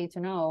am happy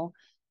to know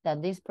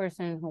that this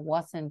person who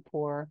wasn't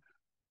poor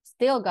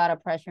still got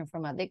oppression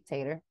from a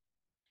dictator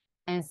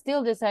and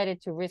still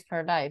decided to risk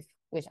her life,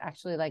 which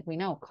actually, like we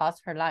know,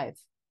 cost her life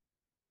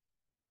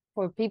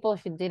for people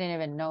she didn't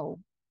even know,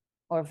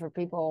 or for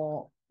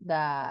people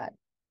that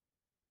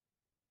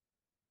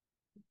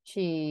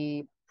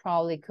she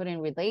probably couldn't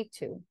relate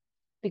to,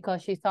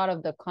 because she thought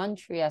of the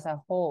country as a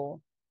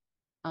whole,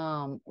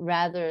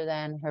 rather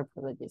than her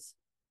privileges.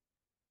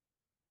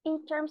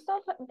 In terms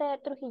of the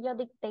Trujillo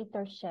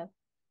dictatorship,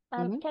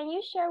 Mhm. can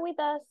you share with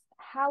us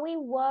how it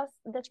was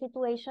the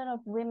situation of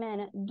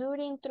women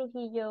during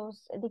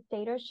Trujillo's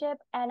dictatorship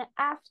and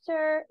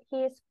after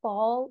his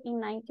fall in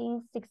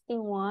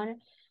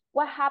 1961?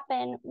 What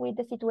happened with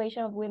the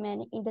situation of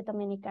women in the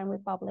Dominican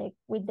Republic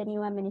with the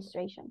new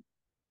administration?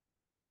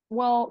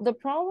 Well, the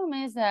problem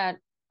is that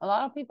a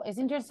lot of people, it's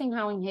interesting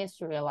how in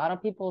history, a lot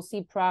of people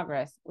see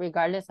progress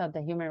regardless of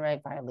the human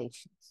rights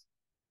violations.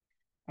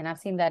 And I've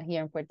seen that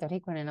here in Puerto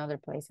Rico and in other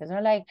places.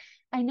 They're like,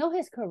 I know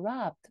he's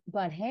corrupt,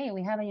 but hey,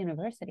 we have a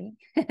university.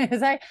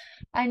 It's like,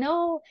 I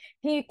know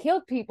he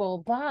killed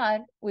people,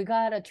 but we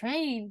got a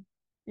train,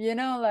 you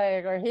know,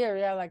 like, or here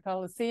we have like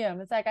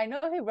Coliseum. It's like, I know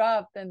he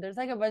robbed and there's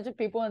like a bunch of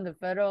people in the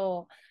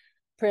federal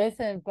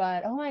prison,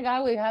 but oh my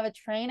God, we have a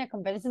train, a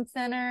convention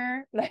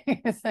center. Like,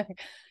 it's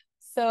like,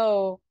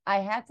 so I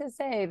have to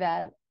say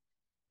that,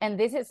 and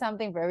this is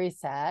something very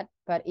sad,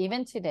 but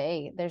even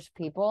today, there's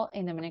people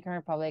in the Dominican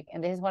Republic,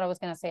 and this is what I was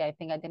going to say, I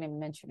think I didn't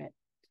mention it,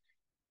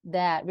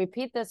 that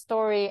repeat the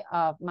story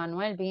of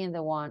Manolo being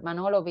the one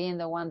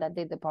that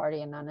did the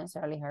party and not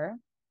necessarily her.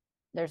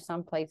 There's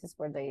some places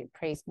where they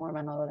praise more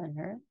Manolo than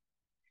her.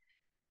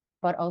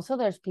 But also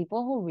there's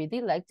people who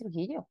really like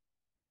Trujillo.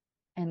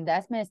 And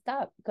that's messed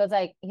up because,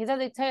 like, he's a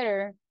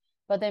dictator,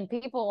 but then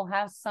people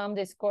have some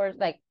discourse.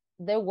 Like,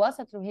 there was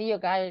a Trujillo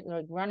guy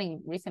like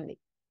running recently,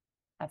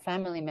 a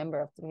family member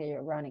of Trujillo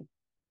running.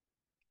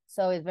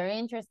 So it's very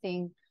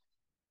interesting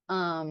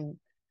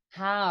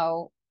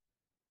how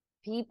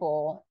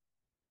people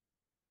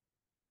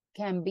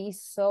can be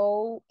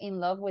so in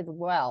love with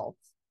wealth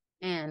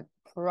and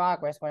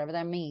progress, whatever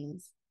that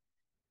means,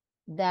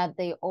 that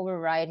they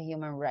override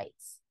human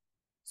rights.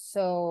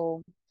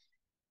 So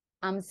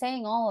I'm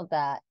saying all of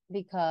that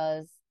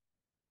because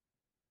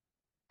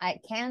I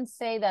can't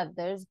say that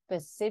there's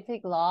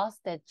specific laws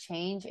that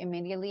change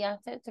immediately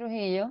after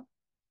Trujillo,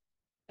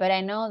 but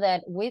I know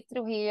that with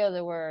Trujillo,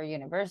 there were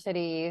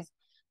universities,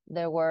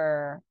 there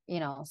were,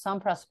 some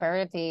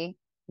prosperity.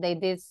 They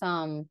did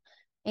some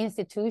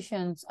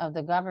institutions of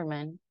the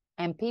government,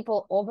 and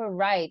people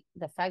override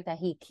the fact that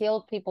he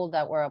killed people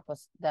that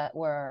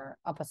were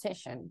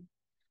opposition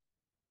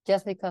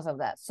just because of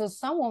that. So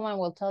some woman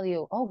will tell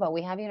you, oh, but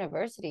we have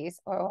universities,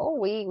 or oh,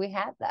 we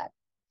had that.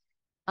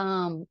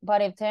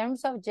 But in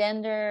terms of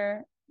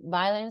gender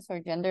violence or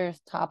gender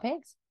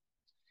topics,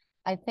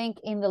 I think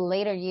in the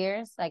later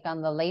years, like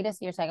on the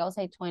latest years, like I'll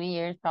say 20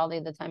 years, probably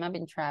the time I've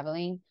been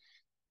traveling,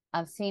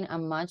 I've seen a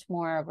much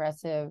more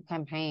aggressive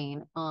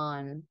campaign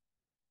on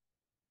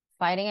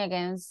fighting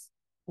against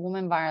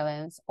women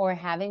violence or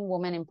having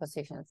women in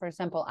positions. For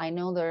example, I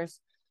know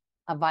there's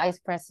a vice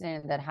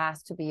president that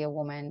has to be a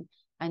woman.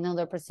 I know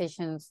there are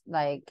positions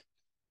like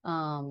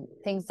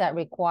things that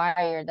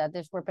require that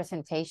there's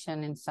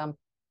representation in some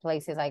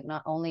places, like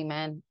not only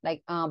men,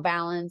 like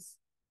balance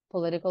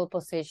political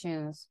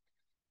positions.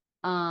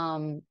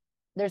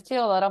 There's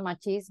still a lot of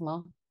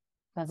machismo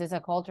because it's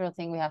a cultural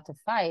thing we have to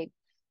fight.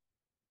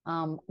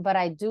 But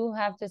I do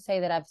have to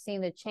say that I've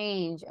seen the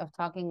change of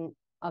talking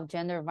of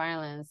gender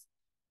violence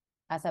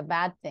as a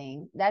bad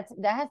thing. That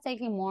has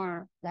taken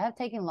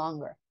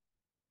longer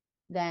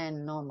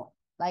than normal.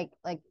 Like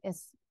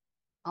it's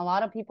a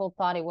lot of people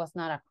thought it was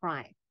not a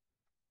crime,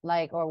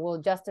 like, or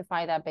will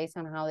justify that based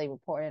on how they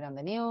report it on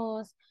the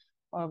news,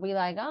 or be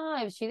like,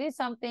 if she did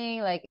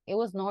something, like it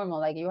was normal.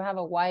 Like, you have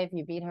a wife,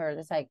 you beat her.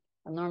 It's like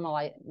a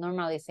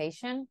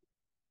normalization.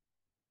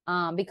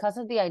 because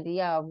of the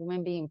idea of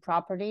women being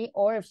property,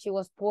 or if she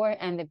was poor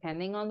and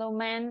depending on the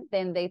man,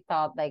 then they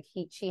thought like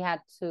she had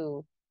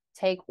to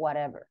take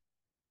whatever,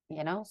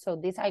 you know. So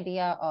this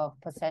idea of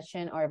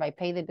possession, or if I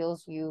pay the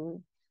bills,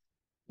 you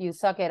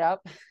suck it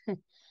up,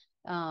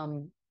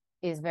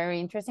 is very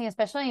interesting,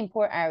 especially in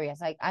poor areas.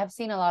 Like I've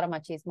seen a lot of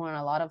machismo and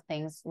a lot of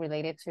things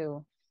related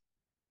to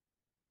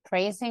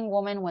praising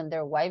women when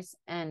they're wives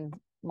and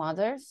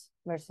mothers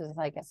versus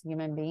like as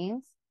human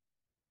beings.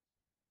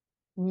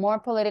 More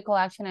political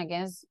action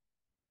against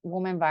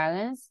women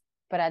violence,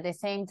 but at the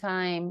same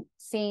time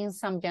seeing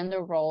some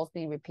gender roles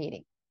being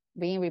repeated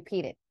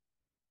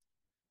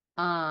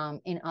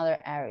in other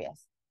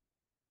areas.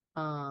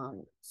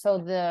 So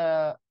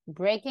the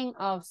breaking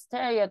of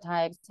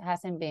stereotypes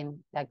hasn't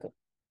been that good.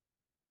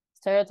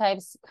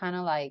 Stereotypes kind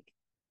of like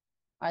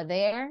are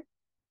there,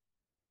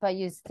 but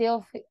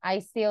I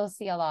still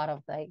see a lot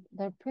of like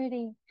they're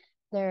pretty,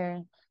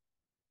 they're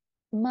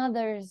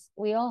mothers,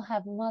 we all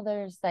have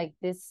mothers. Like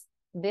this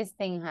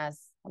thing has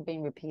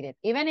been repeated,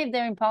 even if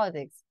they're in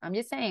politics. I'm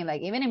just saying,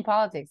 like even in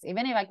politics,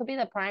 even if I could be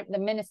the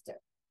minister,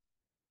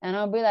 and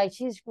I'll be like,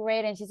 she's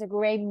great and she's a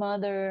great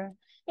mother.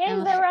 Yeah,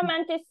 And it's the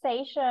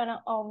romanticization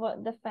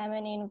of the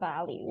feminine yeah.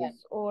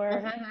 values, or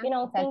Exactly.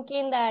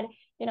 thinking that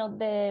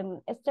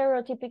the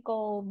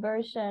stereotypical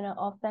version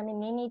of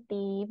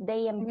femininity, if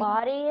they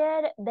embody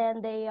it,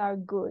 then they are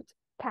good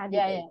Yeah,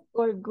 candidates yeah,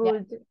 or yeah,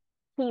 good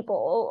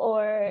people,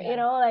 or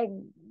yeah, like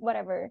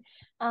whatever.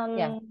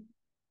 yeah, Um,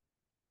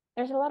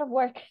 there's a lot of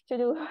work to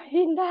do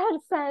in that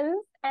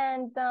sense.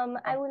 And yeah.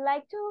 I would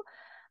like to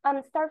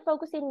start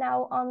focusing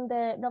now on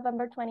the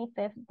November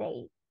 25th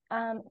date.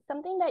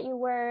 Something that you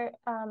were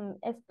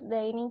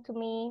explaining to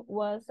me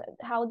was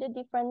how the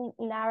different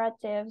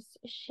narratives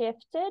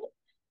shifted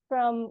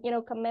from,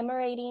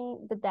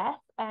 commemorating the death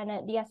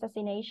and the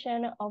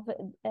assassination of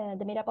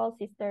the Mirabal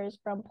sisters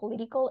from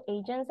political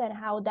agents, and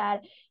how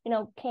that,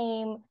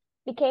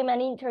 became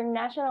an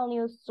international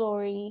news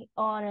story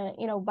on,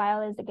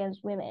 violence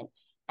against women,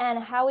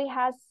 and how it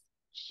has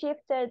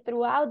shifted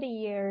throughout the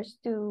years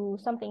to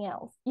something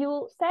else.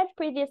 You said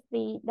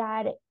previously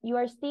that you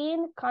are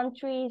seeing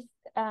countries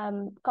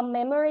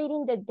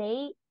commemorating the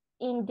day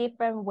in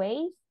different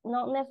ways,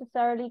 not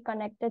necessarily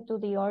connected to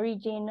the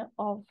origin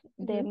of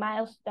the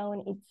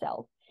milestone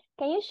itself.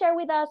 Can you share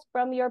with us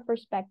from your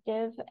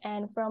perspective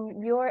and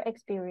from your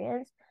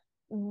experience,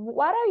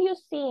 what are you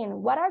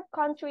seeing? What are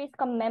countries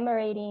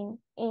commemorating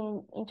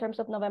in terms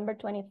of November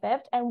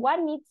 25th, and what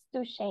needs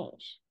to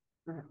change?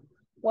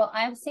 Well,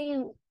 I've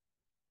seen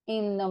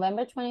in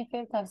November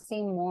 25th, I've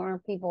seen more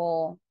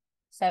people,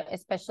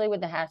 especially with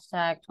the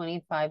hashtag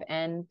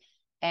 25N,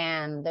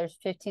 and there's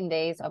 15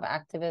 days of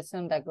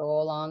activism that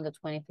go along the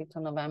 25th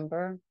of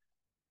November.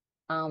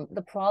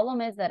 The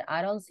problem is that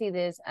I don't see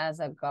this as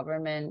a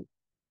government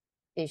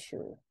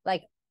issue.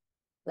 Like,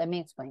 let me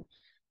explain.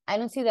 I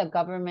don't see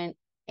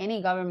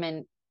any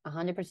government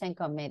 100%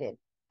 committed.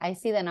 I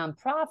see the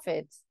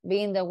nonprofits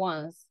being the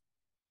ones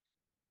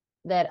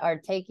that are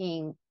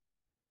taking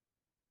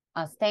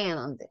a stand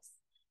on this.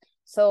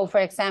 So, for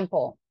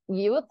example,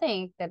 you would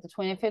think that the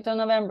 25th of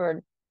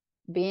November,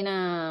 being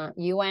a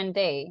UN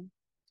day,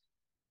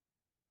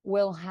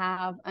 will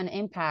have an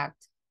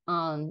impact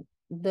on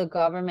the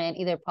government,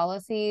 either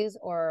policies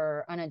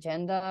or an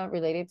agenda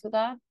related to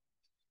that.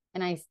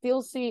 And I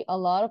still see a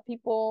lot of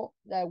people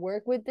that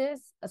work with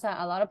this, so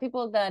a lot of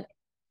people that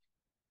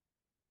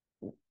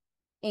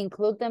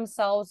include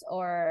themselves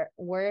or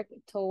work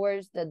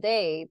towards the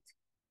date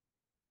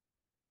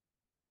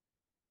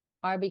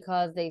are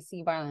because they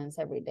see violence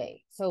every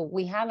day. So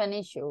we have an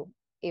issue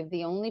if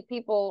the only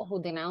people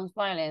who denounce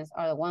violence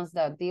are the ones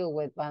that deal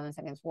with violence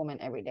against women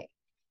every day.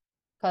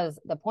 Because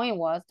the point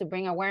was to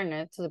bring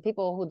awareness to the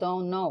people who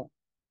don't know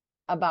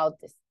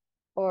about this,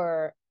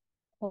 or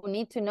who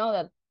need to know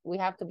that we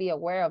have to be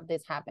aware of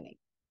this happening.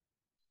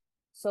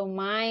 So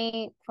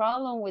my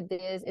problem with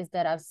this is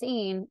that I've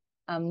seen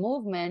a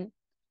movement,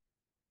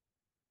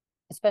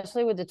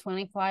 especially with the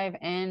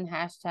 25N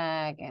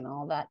hashtag and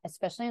all that,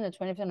 especially in the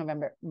 25th of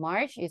November.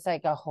 March is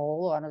like a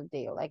whole other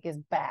deal. Like it's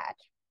bad.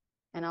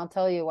 And I'll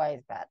tell you why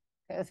it's bad.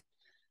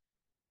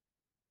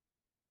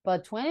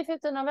 But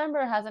 25th of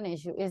November has an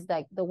issue. It's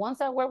like the ones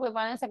that work with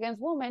violence against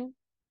women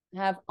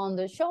have on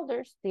their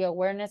shoulders the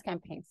awareness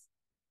campaigns.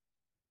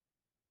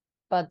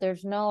 But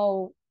there's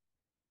no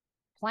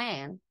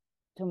plan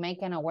to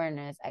make an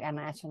awareness, like a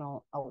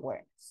national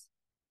awareness.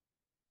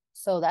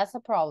 So that's a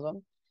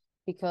problem,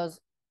 because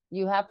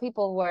you have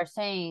people who are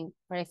saying,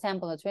 for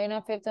example, the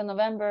 25th of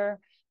November,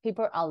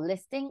 people are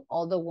listing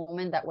all the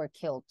women that were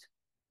killed.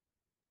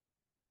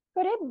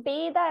 Could it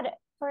be that,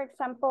 for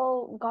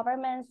example,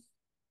 governments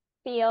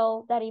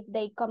feel that if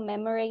they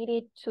commemorate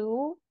it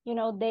too,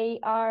 they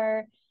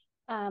are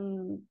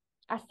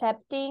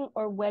accepting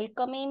or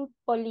welcoming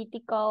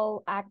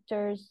political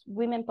actors,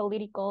 women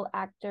political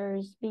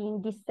actors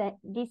being dissident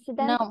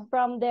No,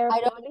 from their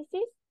I don't.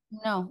 policies?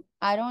 No,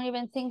 I don't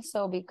even think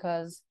so,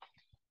 because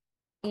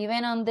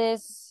even on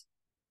this,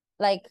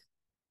 like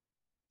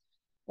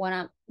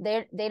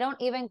they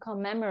don't even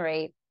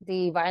commemorate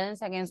the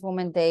Violence Against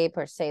Women Day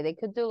per se. They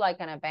could do like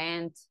an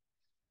event,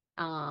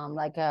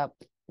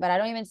 but I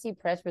don't even see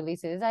press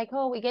releases. It's like,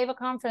 oh, we gave a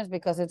conference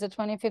because it's the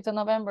 25th of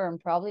November and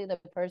probably the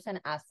person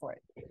asked for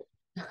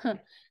it.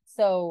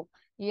 So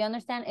you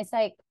understand? It's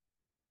like,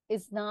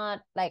 it's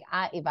not like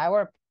if I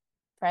were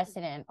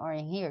president or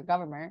in here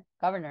governor,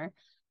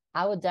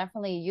 I would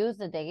definitely use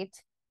the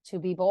date to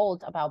be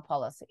bold about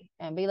policy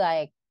and be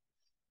like,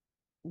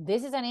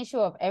 this is an issue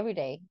of every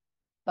day,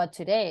 but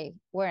today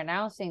we're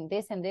announcing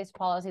this and this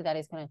policy that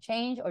is going to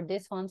change, or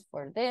this funds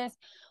for this,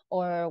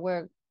 or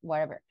we're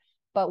whatever.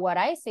 But what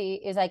I see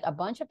is like a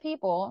bunch of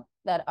people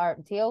that are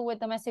deal with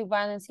domestic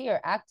violence here,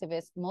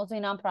 activists, mostly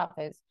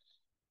nonprofits,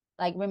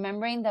 like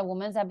remembering the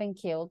women that have been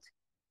killed,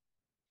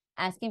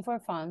 asking for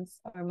funds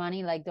or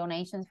money, like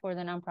donations for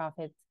the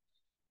nonprofits,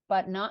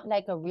 but not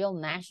like a real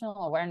national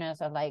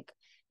awareness of like,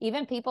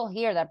 even people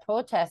here that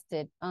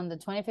protested on the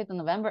 25th of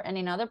November and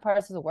in other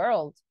parts of the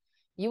world,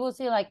 you will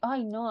see like, oh,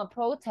 a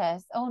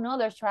protest. Oh no,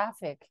 there's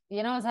traffic.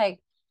 It's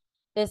like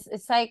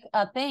it's like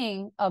a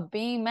thing of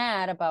being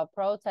mad about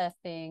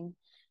protesting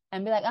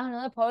and be like, oh,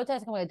 another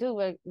protest. I'm like,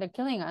 dude, they're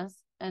killing us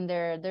and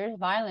there's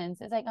violence.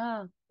 It's like,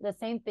 the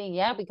same thing.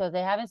 Yeah, because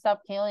they haven't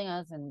stopped killing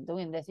us and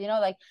doing this,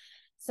 like,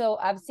 so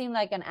I've seen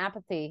like an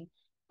apathy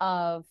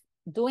of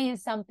doing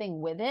something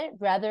with it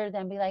rather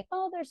than be like,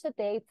 oh, there's a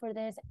date for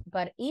this.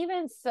 But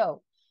even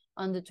so,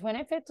 on the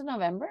 25th of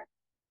November,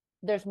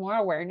 there's more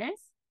awareness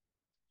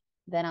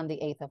than on the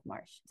 8th of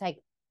March. It's like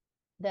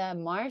the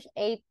March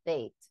 8th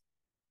date,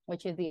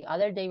 which is the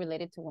other day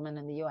related to women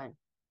in the UN,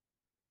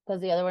 because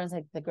the other one is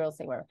like the Girls'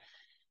 Day, whatever,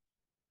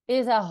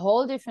 is a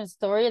whole different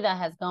story that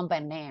has gone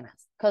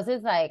bananas. Because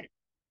it's like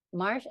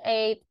March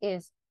 8th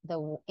is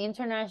the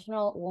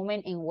International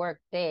Women in Work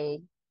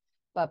Day,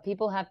 but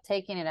people have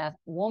taken it as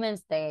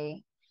Women's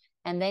Day.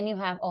 And then you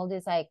have all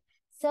this like,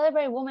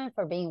 celebrate women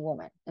for being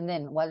women. And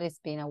then what is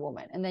being a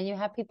woman? And then you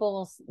have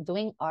people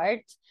doing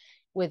art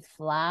with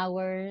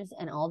flowers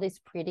and all these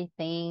pretty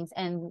things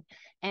and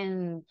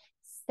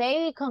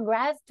say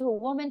congrats to a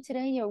woman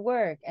today in your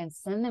work and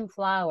send them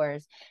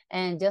flowers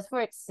and just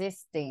for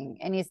existing.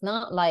 And it's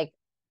not like,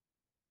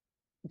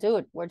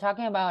 dude, we're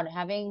talking about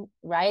having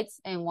rights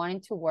and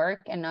wanting to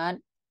work and not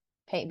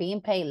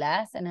being paid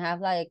less and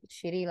have like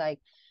shitty like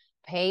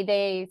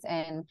paydays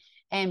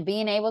and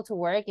being able to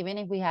work even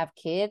if we have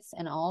kids,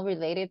 and all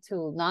related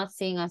to not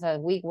seeing us as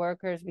weak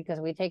workers because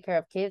we take care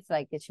of kids.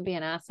 Like it should be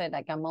an asset.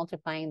 Like I'm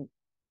multiplying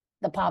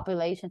the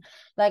population,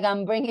 like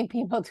I'm bringing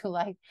people to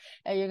life,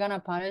 and you're gonna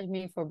punish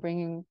me for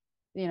bringing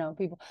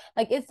people.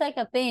 Like it's like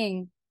a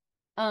thing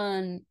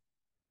on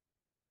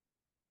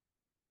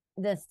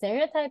the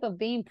stereotype of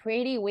being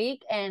pretty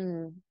weak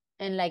and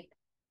like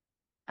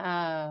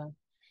a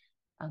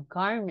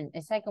garment.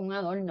 It's like un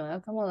adorno,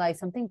 como like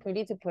something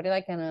pretty to put it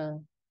like on a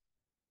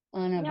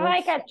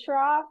Like a bookshelf.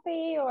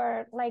 trophy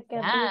or like a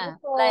Yeah,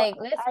 beautiful like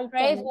let's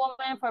praise item.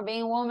 women for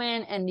being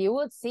women, and you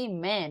would see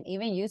men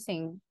even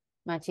using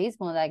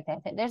machismo like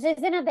that. There's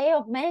isn't a day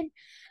of men.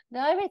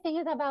 No, everything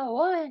is about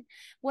women.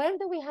 When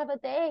do we have a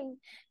day?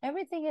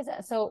 Everything is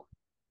so.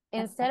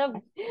 Instead of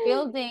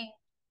building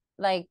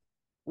like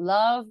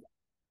love,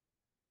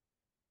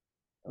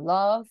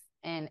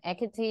 and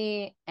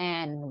equity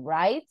and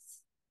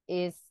rights,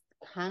 is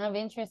kind of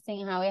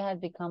interesting how it has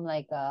become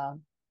like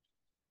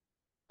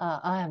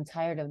I'm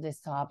tired of this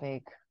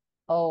topic.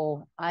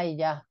 Oh,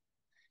 yeah.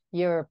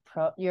 You're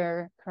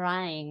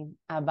crying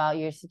about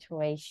your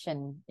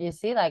situation. You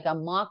see, like a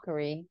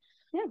mockery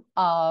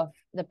of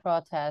the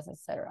protest,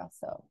 etc.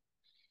 So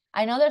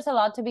I know there's a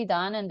lot to be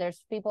done, and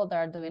there's people that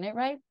are doing it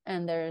right,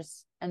 and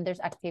there's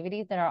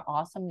activities that are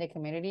awesome in the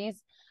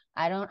communities.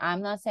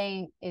 I'm not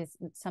saying it's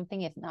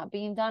something is not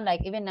being done.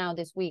 Like even now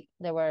this week,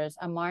 there was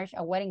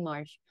a wedding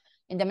march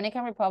in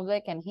Dominican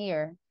Republic, and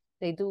here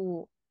they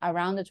do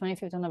around the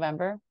 25th of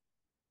November,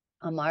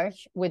 a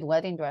march with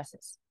wedding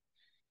dresses.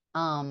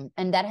 And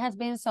that has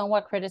been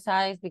somewhat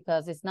criticized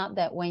because it's not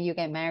that when you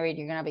get married,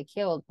 you're going to be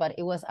killed, but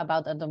it was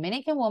about a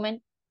Dominican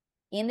woman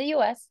in the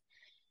US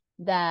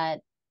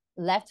that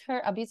left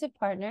her abusive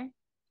partner.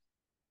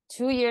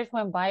 2 years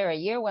went by, or a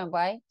year went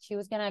by. She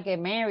was going to get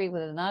married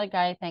with another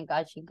guy. Thank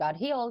God she got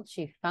healed.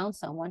 She found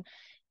someone.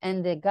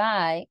 And the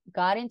guy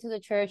got into the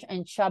church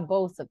and shot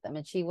both of them.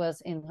 And she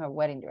was in her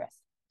wedding dress.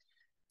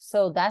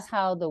 So that's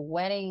how the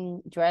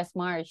wedding dress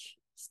march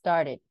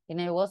started.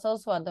 And it was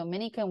also a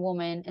Dominican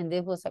woman. And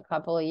this was a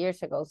couple of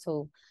years ago.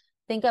 So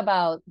think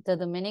about the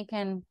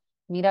Dominican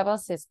Mirabal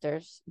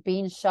sisters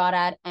being shot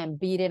at and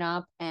beaten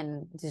up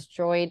and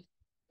destroyed,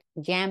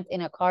 jammed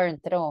in a car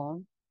and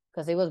thrown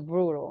because it was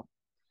brutal.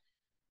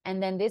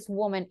 And then this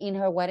woman in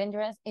her wedding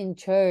dress in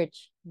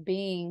church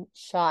being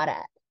shot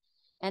at.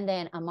 And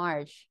then a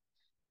march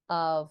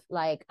of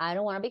like, I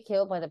don't want to be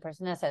killed by the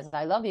person that says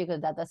I love you,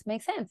 because that doesn't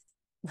make sense.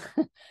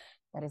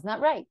 That is not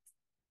right.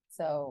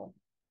 So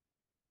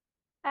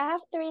I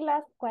have three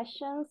last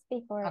questions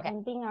before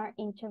ending our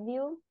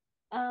interview.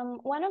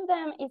 One of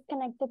them is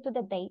connected to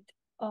the date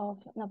of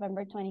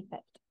November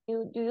 25th.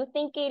 Do you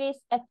think it is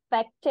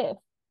effective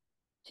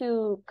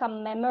to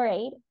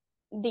commemorate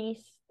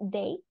this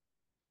day?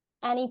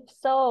 And if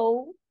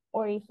so,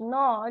 or if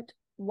not,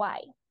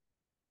 why?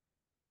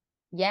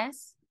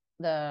 Yes,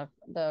 the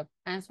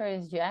answer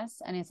is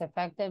yes, and it's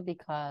effective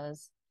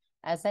because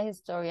as a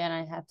historian,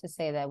 I have to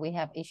say that we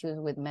have issues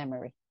with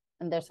memory,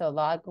 and there's a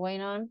lot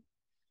going on.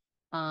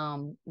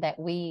 That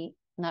we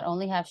not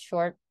only have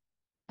short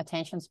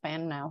attention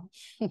span now,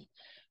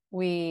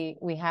 we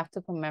have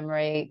to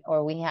commemorate,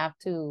 or we have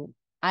to.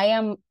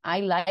 I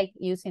like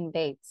using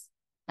dates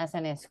as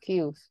an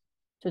excuse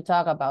to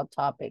talk about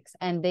topics,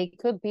 and they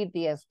could be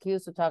the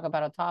excuse to talk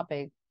about a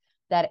topic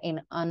that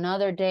in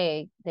another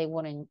day they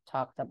wouldn't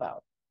talked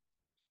about.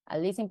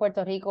 At least in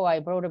Puerto Rico, I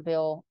wrote a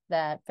bill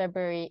that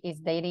February is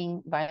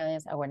Dating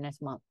Violence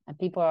Awareness Month, and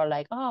people are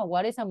like, "Oh,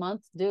 what is a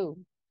month do?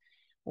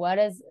 What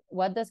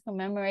does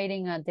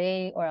commemorating a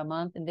day or a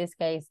month in this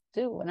case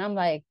do?" And I'm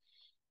like,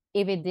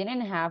 if it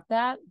didn't have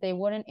that, they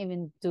wouldn't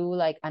even do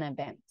like an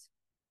event.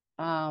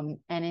 And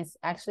it's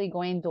actually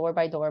going door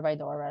by door by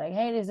door, right? Like,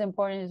 hey, this is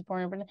important, it's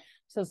important.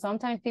 So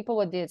sometimes people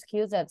with the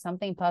excuse that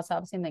something pops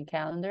up in the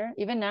calendar,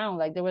 even now,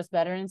 like there was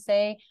Veterans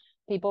Day,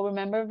 people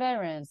remember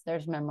veterans.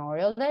 There's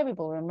Memorial Day,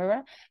 people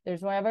remember.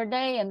 There's whatever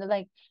day, and they're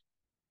like,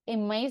 it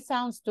may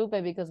sound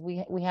stupid because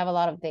we have a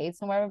lot of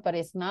dates and whatever, but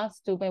it's not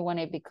stupid when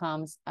it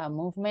becomes a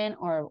movement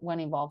or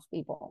when it involves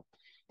people.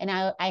 And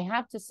I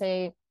have to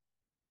say,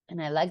 and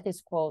I like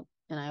this quote,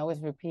 and I always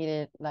repeat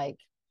it, like,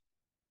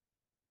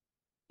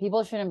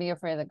 people shouldn't be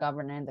afraid of the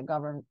government.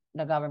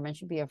 The government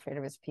should be afraid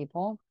of its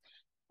people.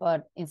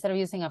 But instead of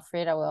using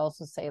afraid, I will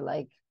also say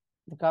like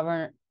the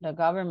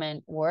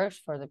government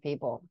works for the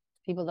people.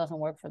 People doesn't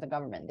work for the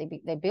government.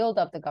 They build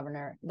up the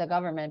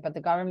government, but the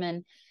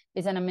government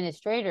is an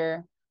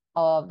administrator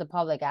of the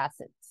public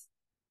assets,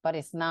 but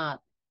it's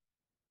not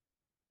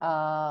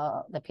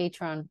the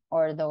patron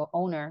or the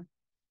owner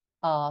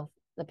of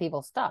the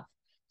people's stuff.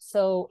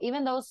 So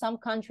even though some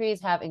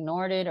countries have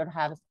ignored it or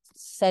have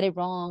said it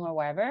wrong or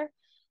whatever,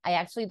 I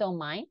actually don't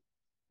mind,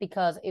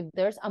 because if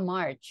there's a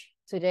march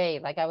today,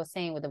 like I was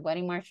saying with the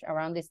wedding march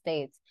around the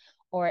States,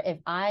 or if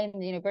I in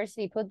the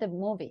university put the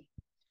movie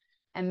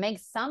and make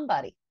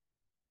somebody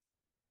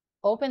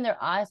open their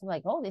eyes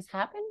like, oh, this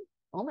happened?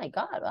 Oh my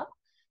God. Well,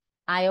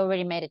 I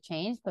already made a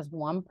change because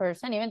one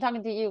person, even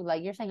talking to you,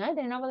 like you're saying, I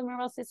didn't know about the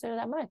Mirabal sisters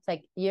that much.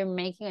 Like you're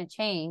making a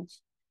change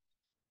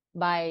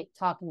by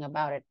talking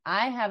about it.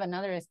 I have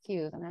another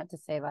excuse, and I have to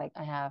say, like,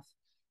 I have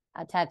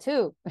a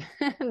tattoo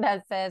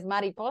that says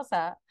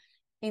mariposa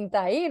in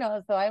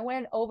Taino. So I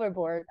went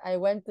overboard. I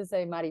went to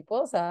say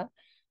mariposa,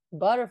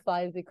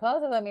 butterflies,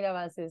 because of the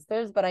Mirabal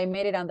sisters, but I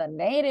made it on the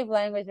native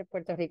language of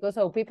Puerto Rico.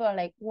 So people are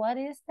like, what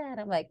is that?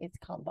 I'm like, it's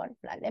called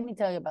butterfly. Let me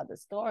tell you about the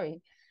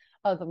story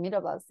of the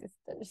Mirabal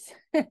sisters.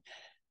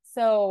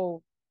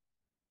 So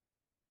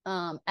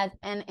and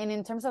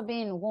in terms of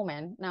being a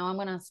woman, now I'm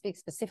gonna speak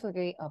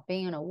specifically of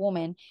being a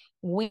woman.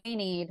 We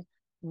need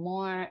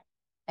more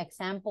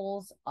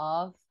examples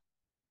of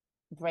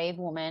brave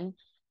women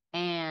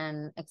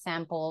and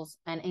examples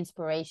and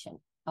inspiration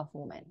of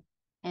women.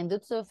 And due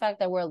to the fact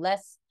that we're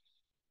less,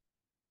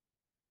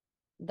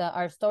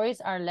 our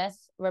stories are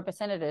less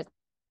represented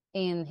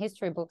in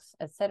history books,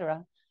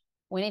 etc.,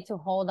 we need to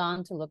hold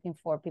on to looking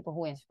for people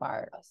who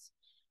inspired us.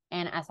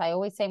 And as I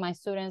always say my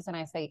students, and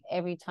I say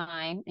every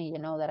time, and you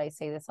know that I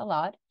say this a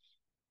lot,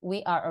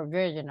 we are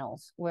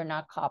originals. We're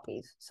not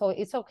copies. So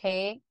it's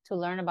okay to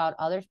learn about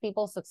other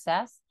people's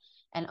success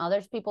and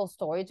other people's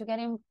story to get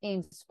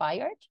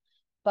inspired.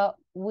 But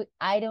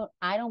I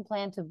don't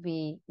plan to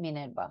be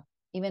Minerva,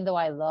 even though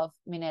I love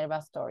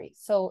Minerva's story.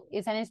 So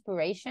it's an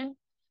inspiration,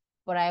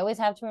 but I always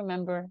have to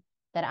remember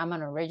that I'm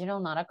an original,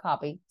 not a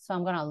copy. So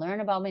I'm gonna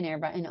learn about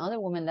Minerva and other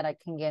women that I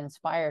can get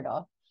inspired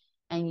of,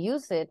 and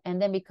use it,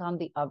 and then become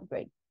the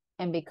upgrade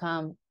and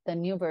become the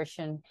new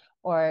version,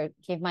 or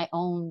give my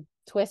own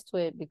twist to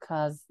it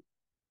because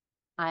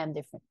I am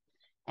different.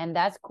 And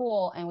that's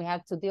cool. And we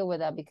have to deal with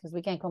that because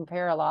we can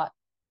compare a lot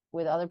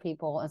with other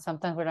people. And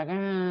sometimes we're like,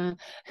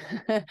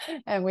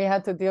 and we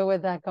have to deal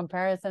with that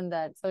comparison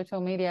that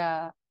social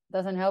media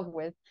doesn't help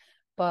with.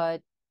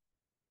 But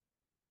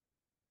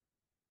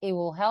it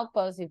will help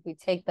us if we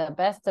take the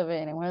best of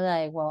it and we're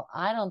like, well,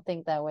 I don't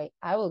think that way.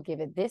 I will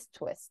give it this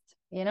twist,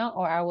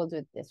 or I will do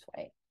it this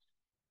way.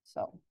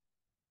 So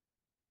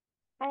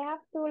I have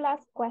two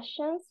last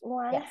questions.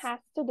 One yes. has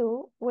to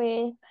do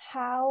with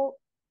how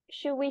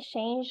should we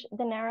change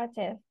the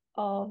narrative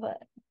of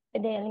the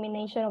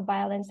elimination of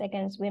violence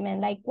against women?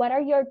 Like, what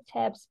are your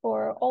tips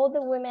for all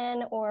the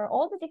women or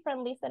all the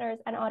different listeners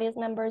and audience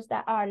members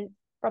that are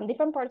from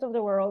different parts of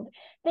the world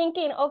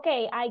thinking,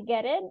 okay, I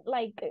get it.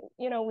 Like,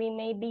 we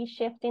may be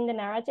shifting the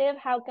narrative.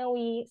 How can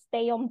we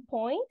stay on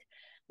point?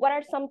 What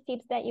are some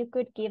tips that you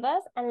could give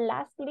us? And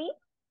lastly,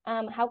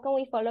 how can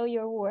we follow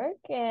your work,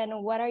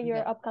 and what are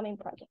your upcoming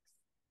projects?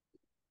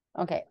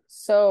 Okay,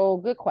 so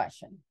good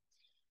question.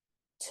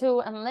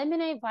 To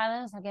eliminate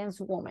violence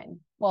against women,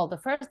 well, the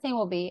first thing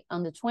will be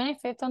on the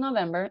 25th of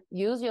November,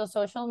 use your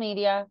social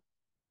media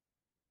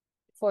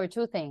for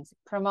two things.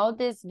 Promote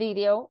this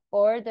video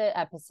or the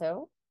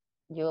episode.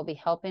 You will be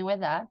helping with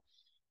that.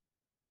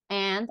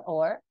 and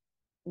or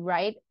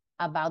write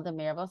about the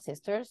Mirabal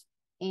sisters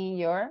in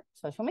your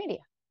social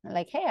media.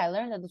 Like, hey, I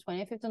learned that the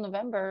 25th of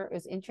November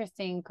is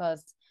interesting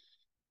because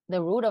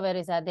the root of it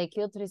is that they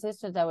killed 3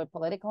 sisters that were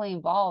politically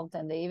involved,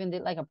 and they even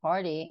did like a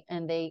party,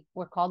 and they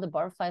were called the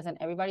butterflies, and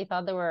everybody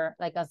thought they were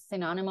like a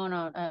synonym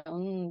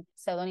on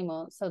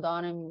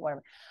pseudonym,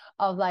 whatever,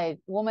 of like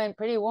woman,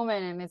 pretty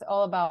woman, and it's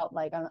all about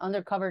like an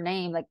undercover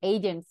name, like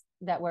agents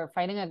that were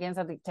fighting against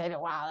a dictator.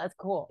 Wow, that's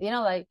cool.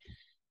 Like,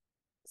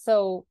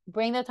 so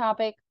bring the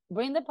topic,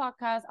 bring the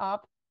podcast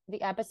up,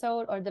 the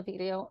episode or the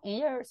video in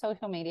your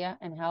social media,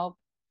 and help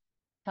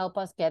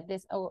us get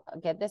this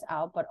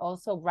out, but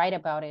also write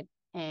about it.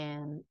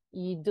 And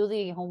you do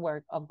the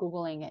homework of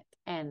Googling it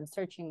and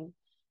searching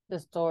the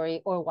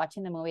story or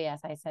watching the movie,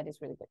 as I said, is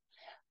really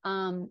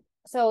good.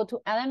 So to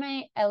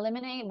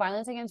eliminate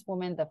violence against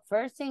women, the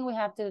first thing we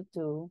have to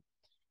do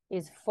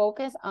is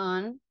focus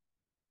on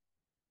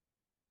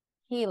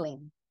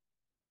healing.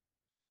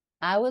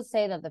 I would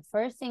say that the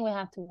first thing we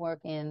have to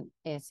work in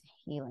is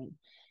healing.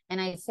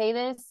 And I say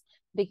this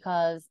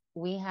because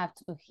we have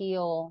to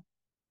heal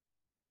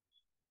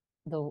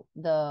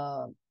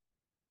the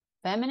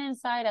feminine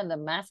side and the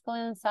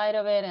masculine side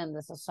of it, and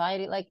the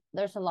society. Like,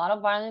 there's a lot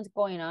of violence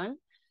going on,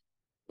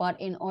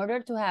 but in order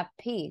to have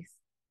peace,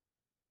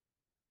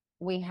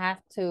 we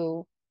have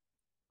to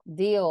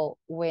deal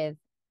with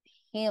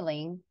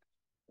healing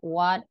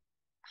what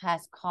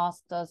has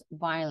caused us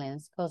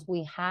violence, because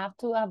we have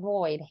to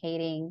avoid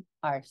hating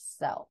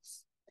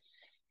ourselves,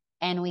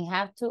 and we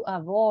have to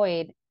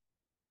avoid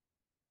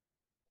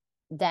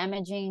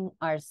damaging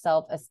our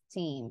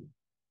self-esteem,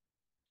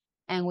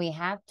 and we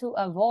have to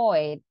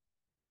avoid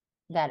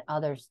that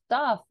other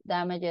stuff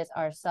damages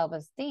our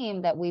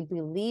self-esteem, that we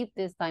believe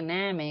these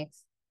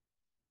dynamics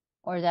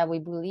or that we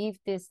believe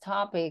these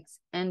topics,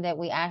 and that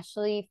we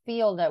actually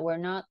feel that we're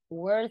not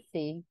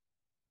worthy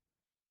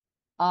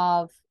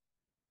of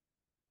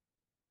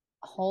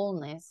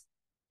wholeness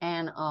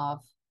and of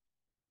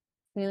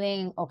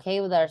feeling okay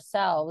with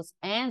ourselves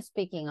and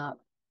speaking up.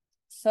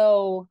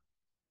 So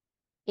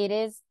it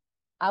is,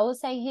 I would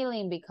say,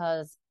 healing,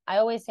 because I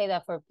always say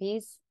that for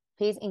peace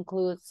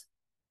includes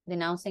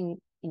denouncing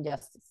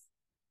injustice.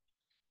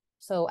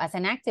 So as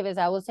an activist,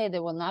 I would say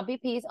there will not be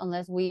peace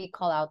unless we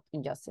call out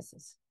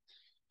injustices.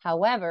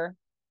 However,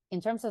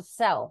 in terms of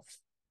self,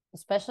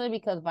 especially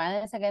because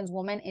violence against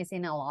women is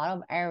in a lot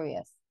of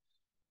areas,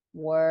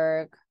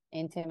 work,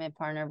 intimate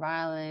partner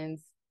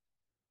violence,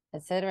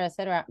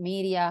 etc.,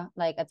 media,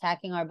 like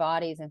attacking our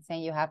bodies and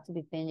saying you have to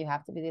be thin, you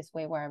have to be this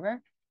way,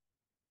 wherever.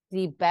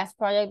 The best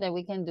project that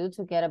we can do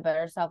to get a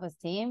better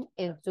self-esteem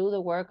is do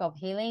the work of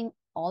healing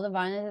all the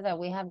violences that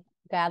we have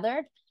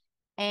gathered,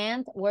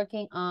 and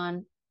working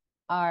on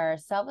our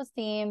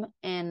self-esteem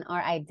and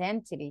our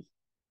identity,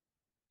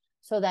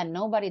 so that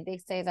nobody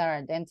dictates our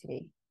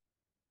identity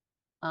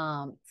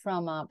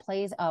from a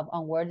place of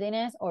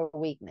unworthiness or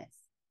weakness.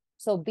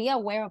 So be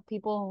aware of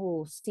people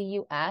who see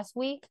you as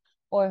weak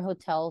or who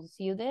tells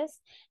you this.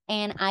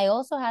 And I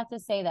also have to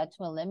say that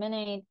to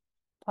eliminate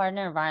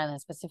partner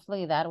violence,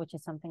 specifically that, which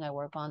is something I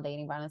work on,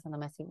 dating violence and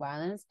domestic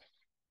violence,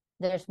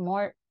 there's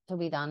more to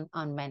be done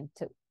on men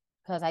too.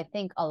 Because I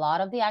think a lot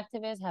of the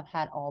activists have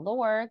had all the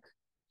work.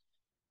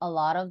 A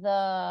lot of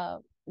the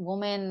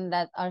women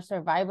that are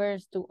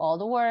survivors do all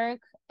the work,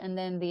 and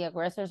then the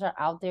aggressors are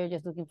out there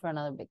just looking for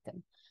another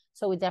victim.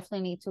 So we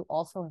definitely need to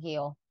also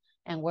heal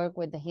and work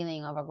with the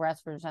healing of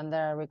aggressors and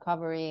the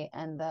recovery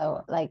and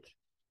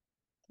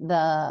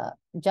the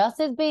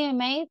justice being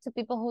made to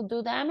people who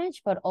do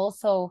damage, but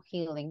also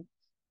healing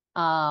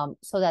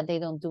so that they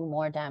don't do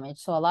more damage.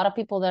 So a lot of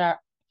people that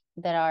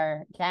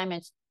are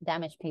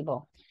damaged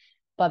people,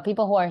 but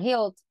people who are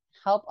healed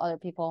help other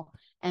people.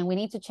 And we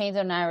need to change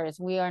our narratives.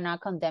 We are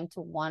not condemned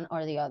to one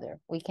or the other.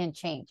 We can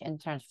change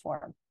and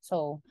transform.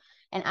 So,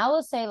 and I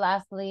will say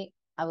lastly,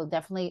 I will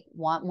definitely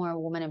want more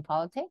women in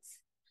politics,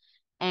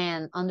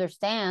 and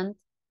understand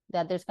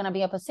that there's going to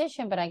be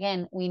opposition. But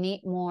again, we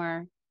need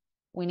more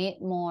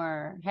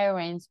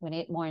heroines. We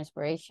need more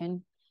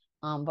inspiration.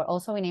 But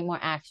also we need more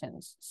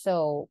actions.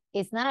 So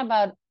it's not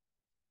about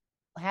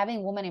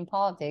having women in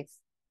politics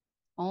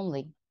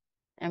only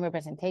and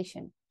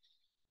representation.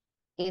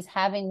 Is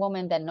having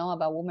women that know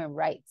about women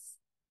rights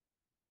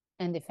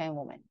and defend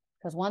women.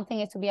 Because one thing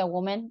is to be a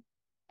woman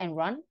and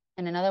run,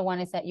 and another one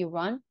is that you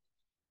run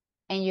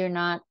and you're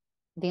not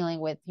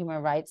dealing with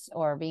human rights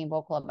or being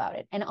vocal about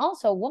it. And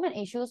also, women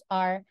issues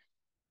are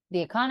the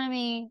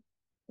economy,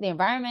 the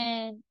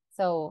environment.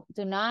 So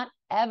do not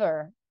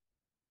ever,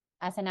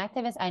 as an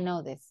activist, I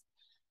know this,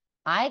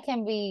 I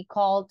can be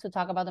called to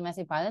talk about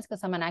domestic violence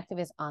because I'm an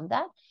activist on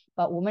that,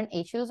 but women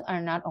issues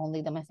are not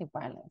only domestic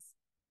violence.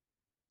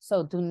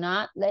 So do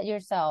not let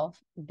yourself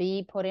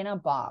be put in a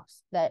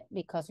box that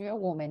because you're a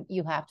woman,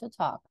 you have to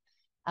talk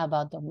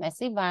about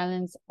domestic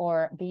violence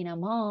or being a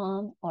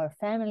mom or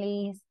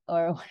families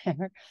or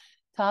whatever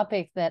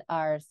topics that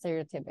are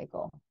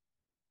stereotypical.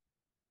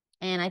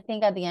 And I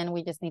think at the end,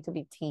 we just need to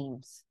be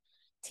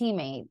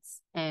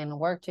teammates, and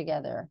work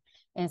together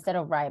instead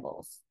of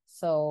rivals.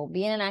 So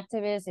being an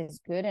activist is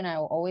good, and I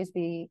will always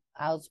be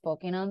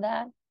outspoken on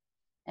that.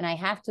 And I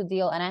have to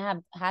deal, and I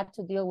have had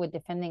to deal with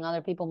defending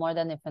other people more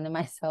than defending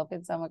myself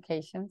in some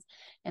occasions.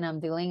 And I'm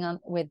dealing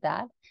with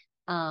that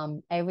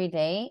every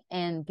day.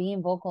 And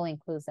being vocal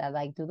includes that,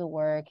 like, do the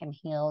work and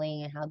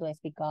healing, and how do I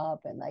speak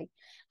up, and like,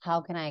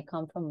 how can I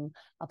come from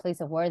a place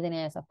of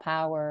worthiness, of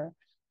power,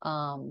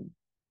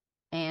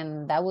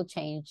 and that will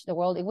change the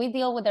world. If we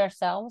deal with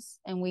ourselves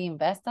and we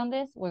invest on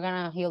this, we're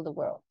gonna heal the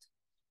world.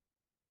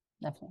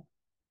 Definitely.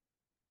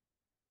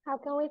 How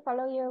can we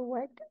follow your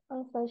work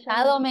on social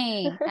Follow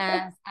media? me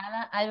as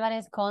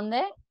Alvarez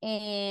Conde,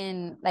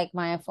 in like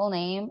my full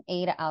name,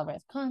 Ada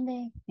Alvarez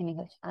Conde, in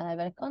English,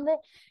 Alvarez Conde.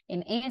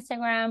 In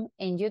Instagram,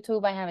 in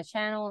YouTube, I have a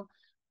channel.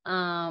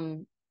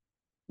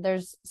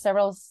 There's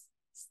several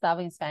stuff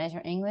in Spanish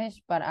or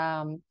English, but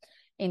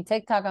in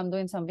TikTok, I'm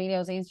doing some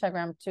videos.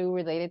 Instagram too,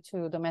 related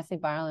to domestic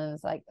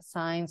violence, like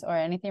signs or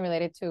anything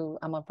related to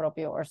amor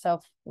propio or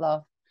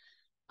self-love.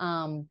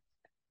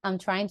 I'm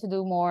trying to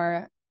do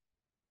more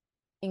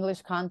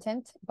English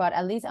content, but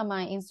at least on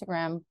my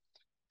Instagram,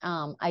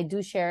 I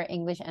do share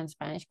English and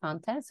Spanish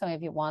content. So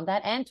if you want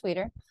that, and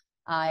Twitter,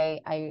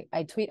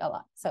 I tweet a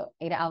lot. So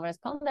Ada Alvarez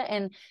Conde,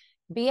 and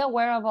be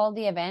aware of all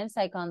the events.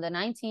 Like on the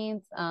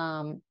 19th,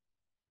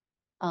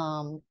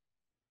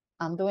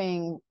 I'm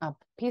doing a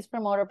peace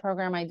promoter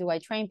program. I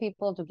train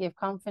people to give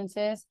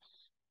conferences,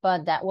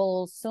 but that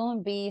will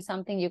soon be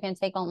something you can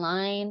take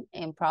online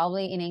and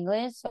probably in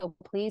English. So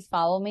please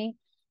follow me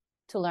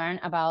to learn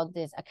about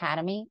this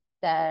academy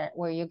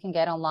where you can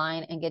get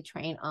online and get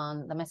trained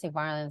on domestic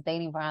violence,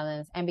 dating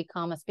violence, and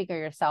become a speaker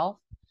yourself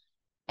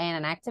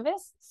and an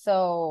activist.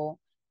 So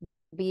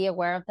be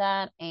aware of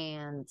that,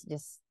 and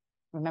just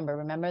remember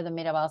the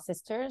Mirabal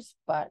sisters,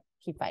 but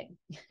keep fighting.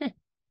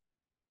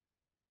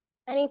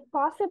 And if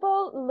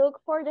possible,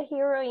 look for the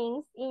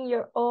heroines in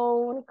your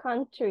own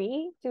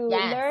country to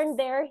learn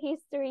their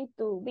history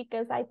too,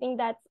 because I think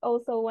that's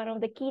also one of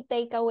the key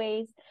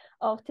takeaways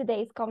of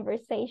today's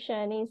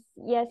conversation is,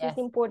 yes, it's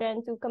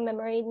important to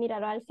commemorate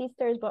Mirabal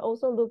sisters, but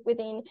also look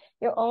within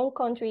your own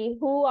country,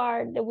 who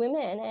are the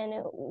women and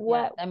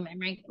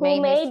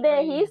who made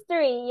the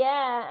history.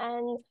 Yeah.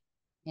 And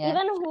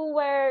even who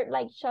were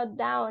like shut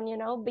down, you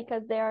know,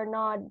 because they are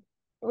not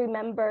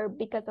remember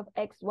because of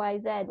X, Y,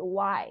 Z,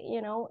 Y,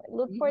 you know,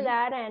 look for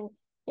that. And,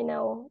 you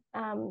know,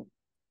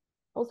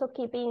 also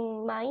keep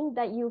in mind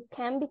that you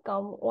can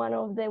become one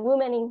of the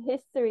women in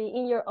history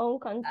in your own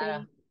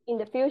country in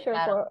the future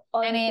for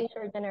other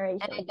future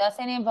generations. And it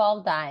doesn't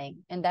involve dying,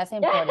 and that's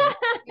important.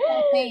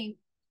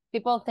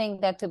 People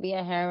think that to be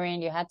a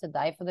heroine, you had to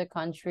die for the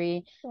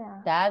country.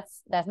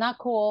 That's not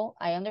cool.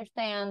 I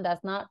understand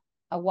that's not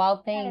a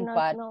wild thing,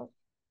 but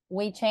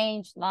we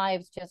change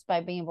lives just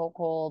by being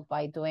vocal,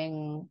 by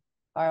doing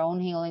our own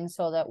healing,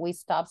 so that we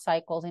stop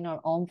cycles in our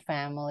own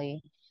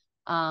family.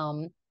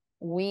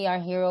 We are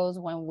heroes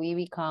when we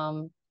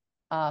become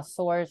a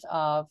source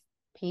of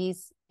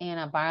peace in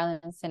a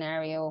violent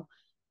scenario.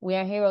 We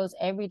are heroes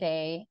every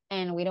day,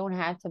 and we don't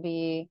have to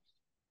be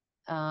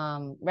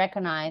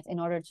recognized in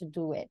order to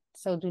do it.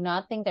 So do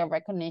not think that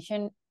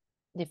recognition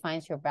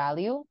defines your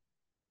value.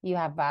 You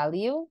have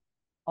value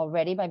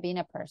already by being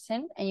a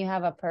person, and you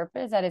have a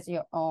purpose that is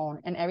your own.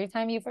 And every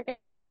time you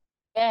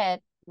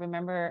forget,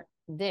 remember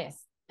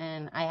this.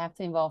 And I have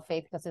to involve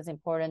faith because it's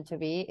important to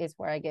be, is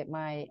where I get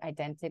my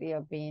identity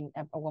of being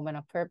a woman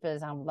of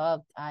purpose. I'm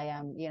loved. I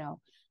am, you know,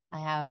 I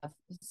have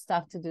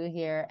stuff to do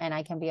here, and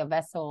I can be a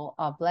vessel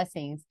of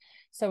blessings.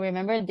 So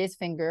remember this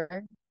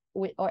finger,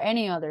 or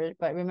any other,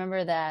 but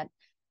remember that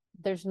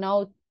there's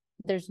no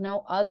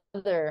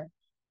other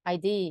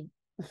ID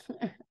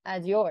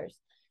as yours.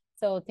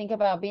 So think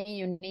about being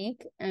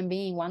unique and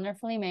being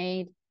wonderfully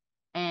made,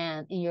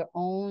 and in your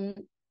own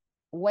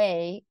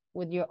way,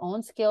 with your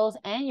own skills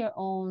and your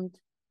own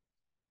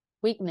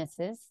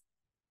weaknesses.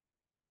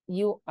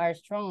 You are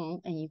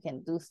strong and you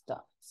can do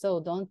stuff. So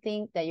don't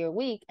think that you're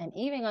weak, and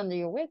even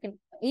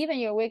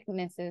your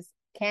weaknesses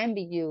can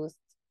be used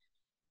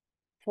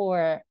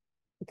for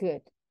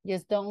good.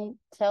 Just don't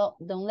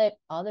let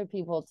other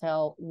people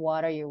tell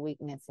what are your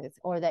weaknesses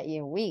or that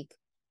you're weak.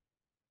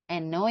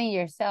 And knowing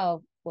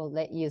yourself will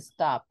let you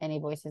stop any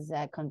voices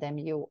that condemn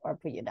you or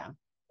put you down.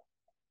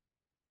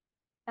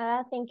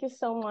 Thank you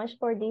so much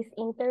for this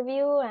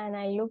interview, and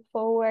I look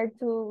forward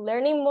to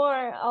learning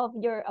more of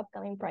your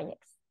upcoming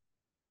projects.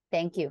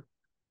 Thank you.